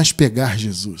poderia mais pegar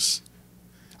Jesus.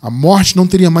 A morte não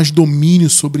teria mais domínio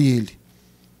sobre ele.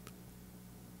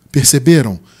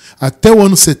 Perceberam? Até o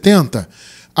ano 70,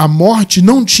 a morte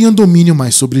não tinha domínio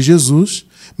mais sobre Jesus,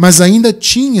 mas ainda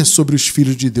tinha sobre os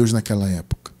filhos de Deus naquela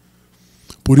época.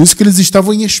 Por isso que eles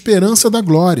estavam em esperança da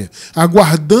glória,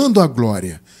 aguardando a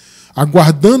glória,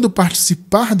 aguardando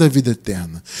participar da vida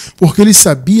eterna, porque eles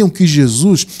sabiam que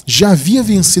Jesus já havia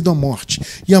vencido a morte,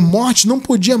 e a morte não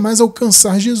podia mais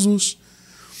alcançar Jesus.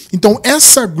 Então,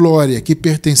 essa glória que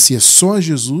pertencia só a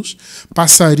Jesus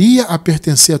passaria a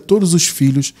pertencer a todos os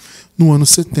filhos no ano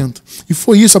 70. E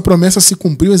foi isso, a promessa se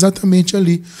cumpriu exatamente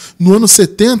ali. No ano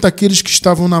 70, aqueles que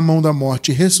estavam na mão da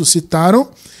morte ressuscitaram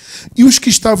e os que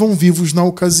estavam vivos na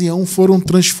ocasião foram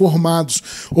transformados,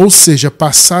 ou seja,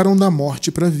 passaram da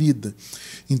morte para a vida.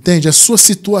 Entende? A sua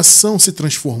situação se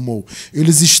transformou.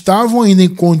 Eles estavam ainda em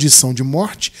condição de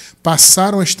morte,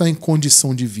 passaram a estar em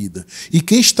condição de vida. E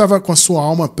quem estava com a sua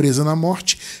alma presa na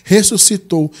morte,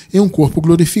 ressuscitou em um corpo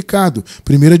glorificado.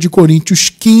 1 Coríntios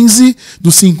 15,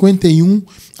 do 51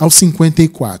 ao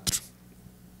 54.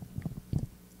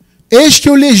 Eis que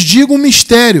eu lhes digo um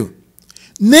mistério.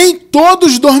 Nem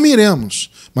todos dormiremos,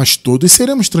 mas todos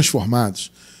seremos transformados.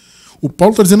 O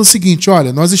Paulo está dizendo o seguinte,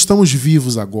 olha, nós estamos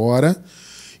vivos agora,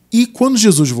 e quando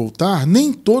Jesus voltar,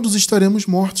 nem todos estaremos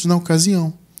mortos na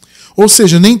ocasião. Ou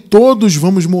seja, nem todos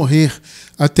vamos morrer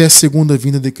até a segunda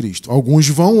vinda de Cristo. Alguns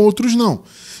vão, outros não.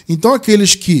 Então,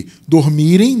 aqueles que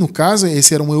dormirem, no caso,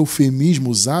 esse era um eufemismo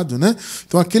usado, né?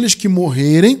 Então, aqueles que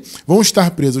morrerem vão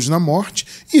estar presos na morte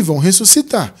e vão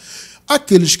ressuscitar.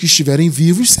 Aqueles que estiverem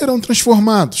vivos serão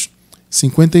transformados.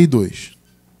 52.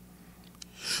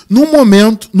 Num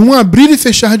momento, num abrir e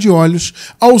fechar de olhos,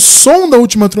 ao som da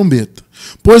última trombeta,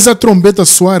 pois a trombeta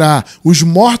soará, os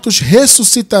mortos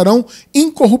ressuscitarão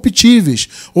incorruptíveis,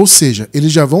 ou seja,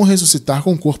 eles já vão ressuscitar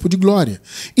com o corpo de glória.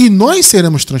 E nós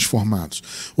seremos transformados,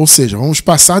 ou seja, vamos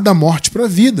passar da morte para a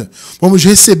vida, vamos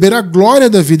receber a glória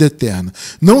da vida eterna.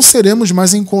 Não seremos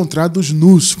mais encontrados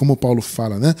nus, como Paulo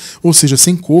fala, né? Ou seja,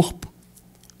 sem corpo.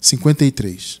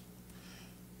 53.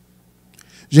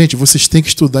 Gente, vocês têm que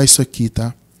estudar isso aqui,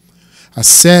 tá?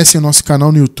 Acessem o nosso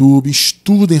canal no YouTube,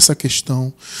 estudem essa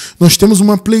questão. Nós temos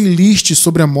uma playlist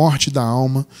sobre a morte da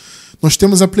alma. Nós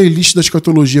temos a playlist da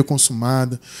escatologia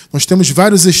consumada. Nós temos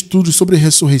vários estudos sobre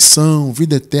ressurreição,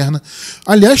 vida eterna.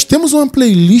 Aliás, temos uma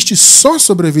playlist só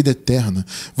sobre a vida eterna.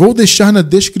 Vou deixar na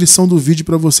descrição do vídeo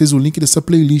para vocês o link dessa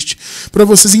playlist, para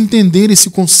vocês entenderem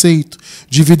esse conceito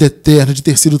de vida eterna, de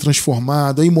ter sido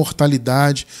transformado, a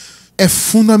imortalidade. É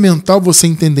fundamental você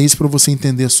entender isso para você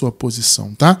entender a sua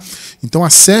posição, tá? Então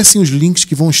acessem os links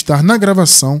que vão estar na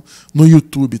gravação no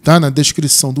YouTube, tá? Na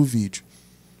descrição do vídeo.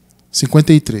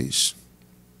 53.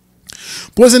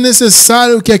 Pois é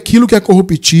necessário que aquilo que é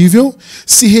corruptível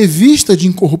se revista de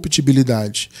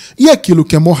incorruptibilidade, e aquilo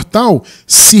que é mortal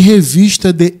se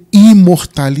revista de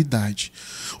imortalidade.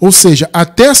 Ou seja,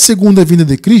 até a segunda vinda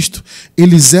de Cristo,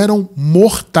 eles eram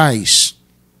mortais.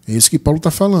 É isso que Paulo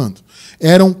está falando.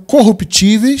 Eram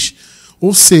corruptíveis,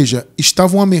 ou seja,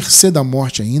 estavam à mercê da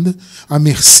morte ainda, à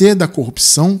mercê da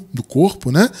corrupção do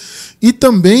corpo, né? E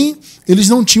também eles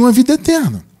não tinham a vida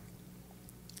eterna.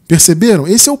 Perceberam?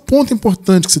 Esse é o ponto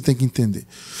importante que você tem que entender.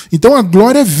 Então a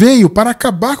glória veio para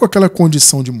acabar com aquela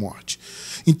condição de morte.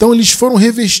 Então eles foram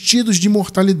revestidos de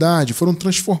imortalidade, foram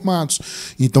transformados.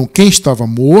 Então quem estava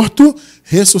morto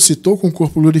ressuscitou com o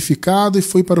corpo glorificado e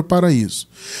foi para o paraíso.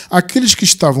 Aqueles que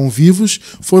estavam vivos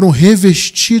foram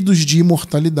revestidos de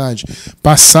imortalidade,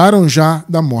 passaram já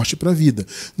da morte para a vida.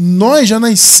 Nós já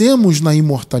nascemos na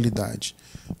imortalidade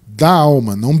da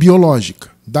alma, não biológica,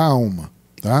 da alma,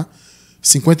 tá?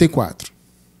 54.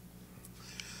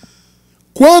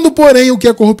 Quando, porém, o que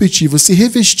é corruptível se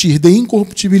revestir de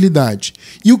incorruptibilidade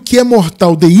e o que é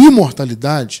mortal de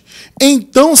imortalidade,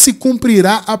 então se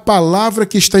cumprirá a palavra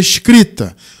que está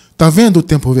escrita. Está vendo o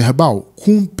tempo verbal?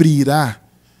 Cumprirá,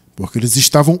 porque eles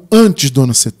estavam antes do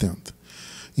ano 70.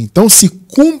 Então se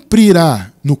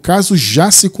cumprirá, no caso já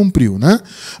se cumpriu, né?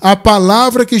 A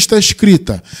palavra que está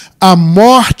escrita: a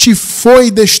morte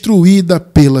foi destruída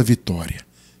pela vitória.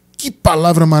 Que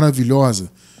palavra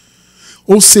maravilhosa!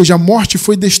 Ou seja, a morte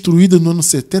foi destruída no ano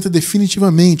 70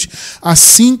 definitivamente.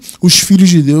 Assim, os filhos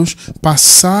de Deus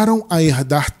passaram a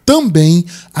herdar também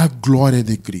a glória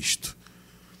de Cristo.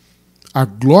 A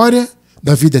glória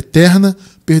da vida eterna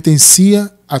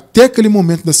pertencia, até aquele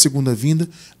momento da segunda vinda,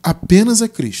 apenas a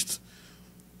Cristo.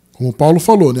 Como Paulo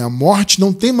falou, né? A morte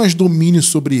não tem mais domínio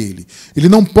sobre ele. Ele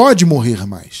não pode morrer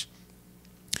mais.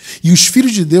 E os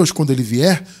filhos de Deus, quando ele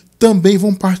vier, também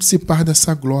vão participar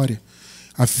dessa glória.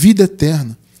 A vida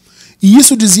eterna. E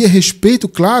isso dizia respeito,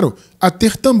 claro, a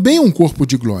ter também um corpo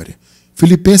de glória.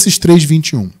 Filipenses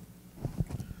 3:21.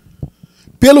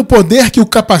 Pelo poder que o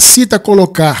capacita a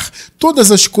colocar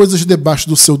todas as coisas debaixo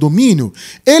do seu domínio,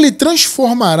 ele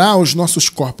transformará os nossos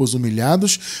corpos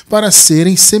humilhados para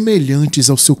serem semelhantes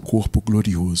ao seu corpo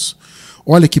glorioso.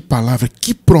 Olha que palavra,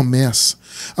 que promessa.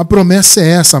 A promessa é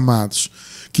essa, amados,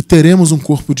 que teremos um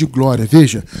corpo de glória.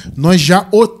 Veja, nós já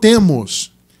o temos.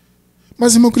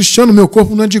 Mas, irmão Cristiano, meu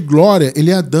corpo não é de glória, ele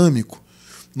é adâmico.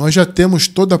 Nós já temos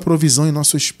toda a provisão em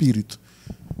nosso espírito.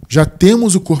 Já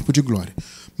temos o corpo de glória.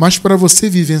 Mas para você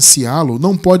vivenciá-lo,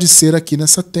 não pode ser aqui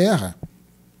nessa terra.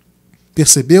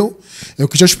 Percebeu? É o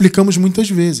que já explicamos muitas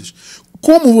vezes.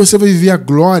 Como você vai viver a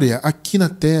glória aqui na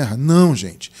terra? Não,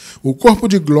 gente. O corpo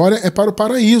de glória é para o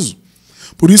paraíso.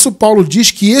 Por isso, Paulo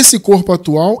diz que esse corpo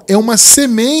atual é uma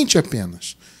semente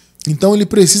apenas. Então, ele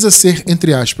precisa ser,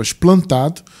 entre aspas,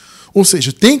 plantado. Ou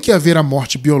seja, tem que haver a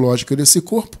morte biológica desse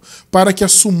corpo para que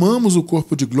assumamos o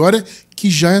corpo de glória que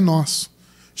já é nosso.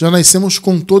 Já nascemos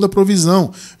com toda a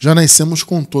provisão, já nascemos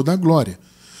com toda a glória.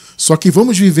 Só que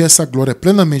vamos viver essa glória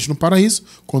plenamente no paraíso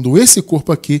quando esse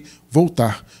corpo aqui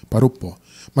voltar para o pó.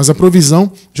 Mas a provisão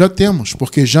já temos,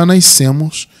 porque já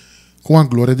nascemos com a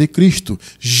glória de Cristo.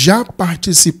 Já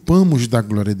participamos da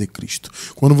glória de Cristo.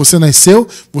 Quando você nasceu,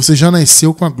 você já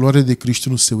nasceu com a glória de Cristo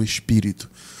no seu espírito.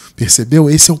 Percebeu?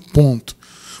 Esse é o ponto.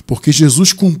 Porque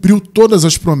Jesus cumpriu todas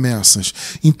as promessas.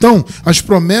 Então, as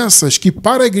promessas que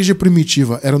para a igreja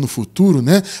primitiva eram no futuro,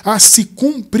 né? Se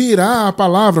cumprirá a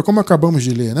palavra, como acabamos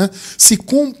de ler, né? Se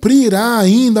cumprirá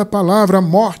ainda a palavra, a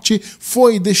morte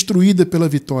foi destruída pela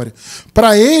vitória.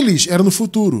 Para eles era no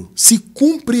futuro. Se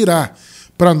cumprirá.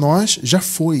 Para nós já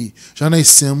foi. Já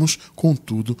nascemos com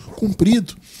tudo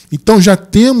cumprido. Então já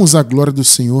temos a glória do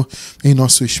Senhor em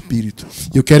nosso espírito.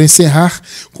 E eu quero encerrar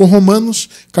com Romanos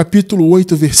capítulo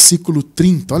 8, versículo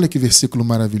 30. Olha que versículo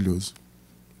maravilhoso.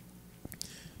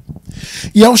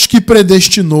 E aos que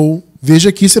predestinou,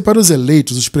 veja que isso é para os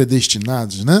eleitos, os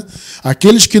predestinados, né?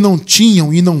 Aqueles que não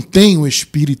tinham e não têm o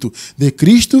Espírito de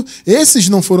Cristo, esses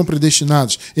não foram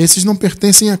predestinados, esses não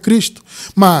pertencem a Cristo.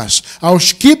 Mas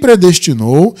aos que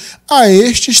predestinou, a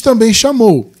estes também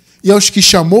chamou. E aos que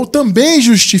chamou, também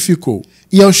justificou.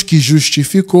 E aos que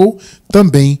justificou,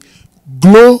 também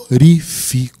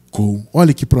glorificou. glorificou.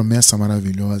 Olha que promessa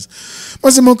maravilhosa.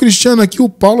 Mas, irmão Cristiano, aqui o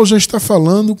Paulo já está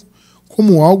falando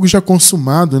como algo já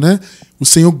consumado, né? O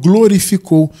Senhor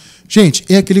glorificou. Gente,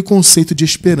 é aquele conceito de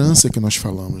esperança que nós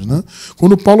falamos, né?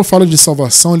 Quando Paulo fala de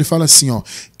salvação, ele fala assim, ó,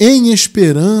 em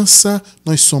esperança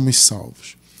nós somos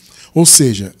salvos. Ou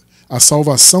seja, a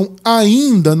salvação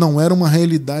ainda não era uma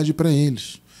realidade para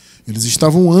eles. Eles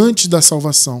estavam antes da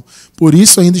salvação, por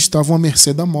isso ainda estavam à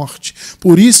mercê da morte.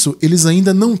 Por isso, eles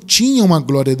ainda não tinham a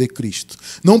glória de Cristo,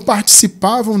 não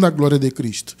participavam da glória de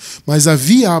Cristo, mas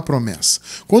havia a promessa.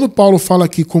 Quando Paulo fala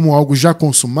aqui como algo já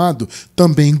consumado,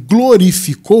 também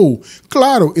glorificou,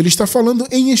 claro, ele está falando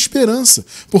em esperança,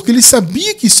 porque ele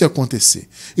sabia que isso ia acontecer.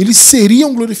 Eles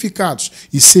seriam glorificados,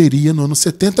 e seria no ano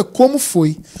 70 como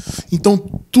foi. Então,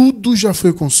 tudo já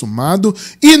foi consumado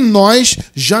e nós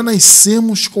já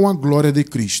nascemos com a glória de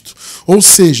Cristo. Ou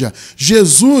seja,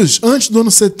 Jesus, antes do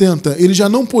ano 70, ele já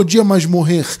não podia mais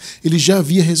morrer, ele já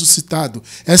havia ressuscitado.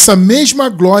 Essa mesma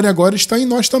glória agora está em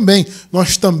nós também.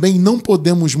 Nós também não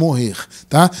podemos morrer,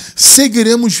 tá?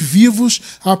 Seguiremos vivos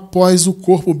após o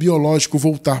corpo biológico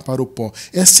voltar para o pó.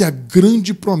 Essa é a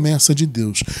grande promessa de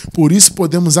Deus. Por isso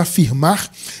podemos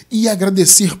afirmar e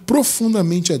agradecer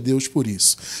profundamente a Deus por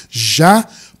isso. Já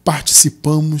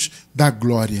participamos da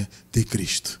glória de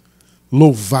Cristo.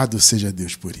 Louvado seja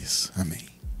Deus por isso. Amém.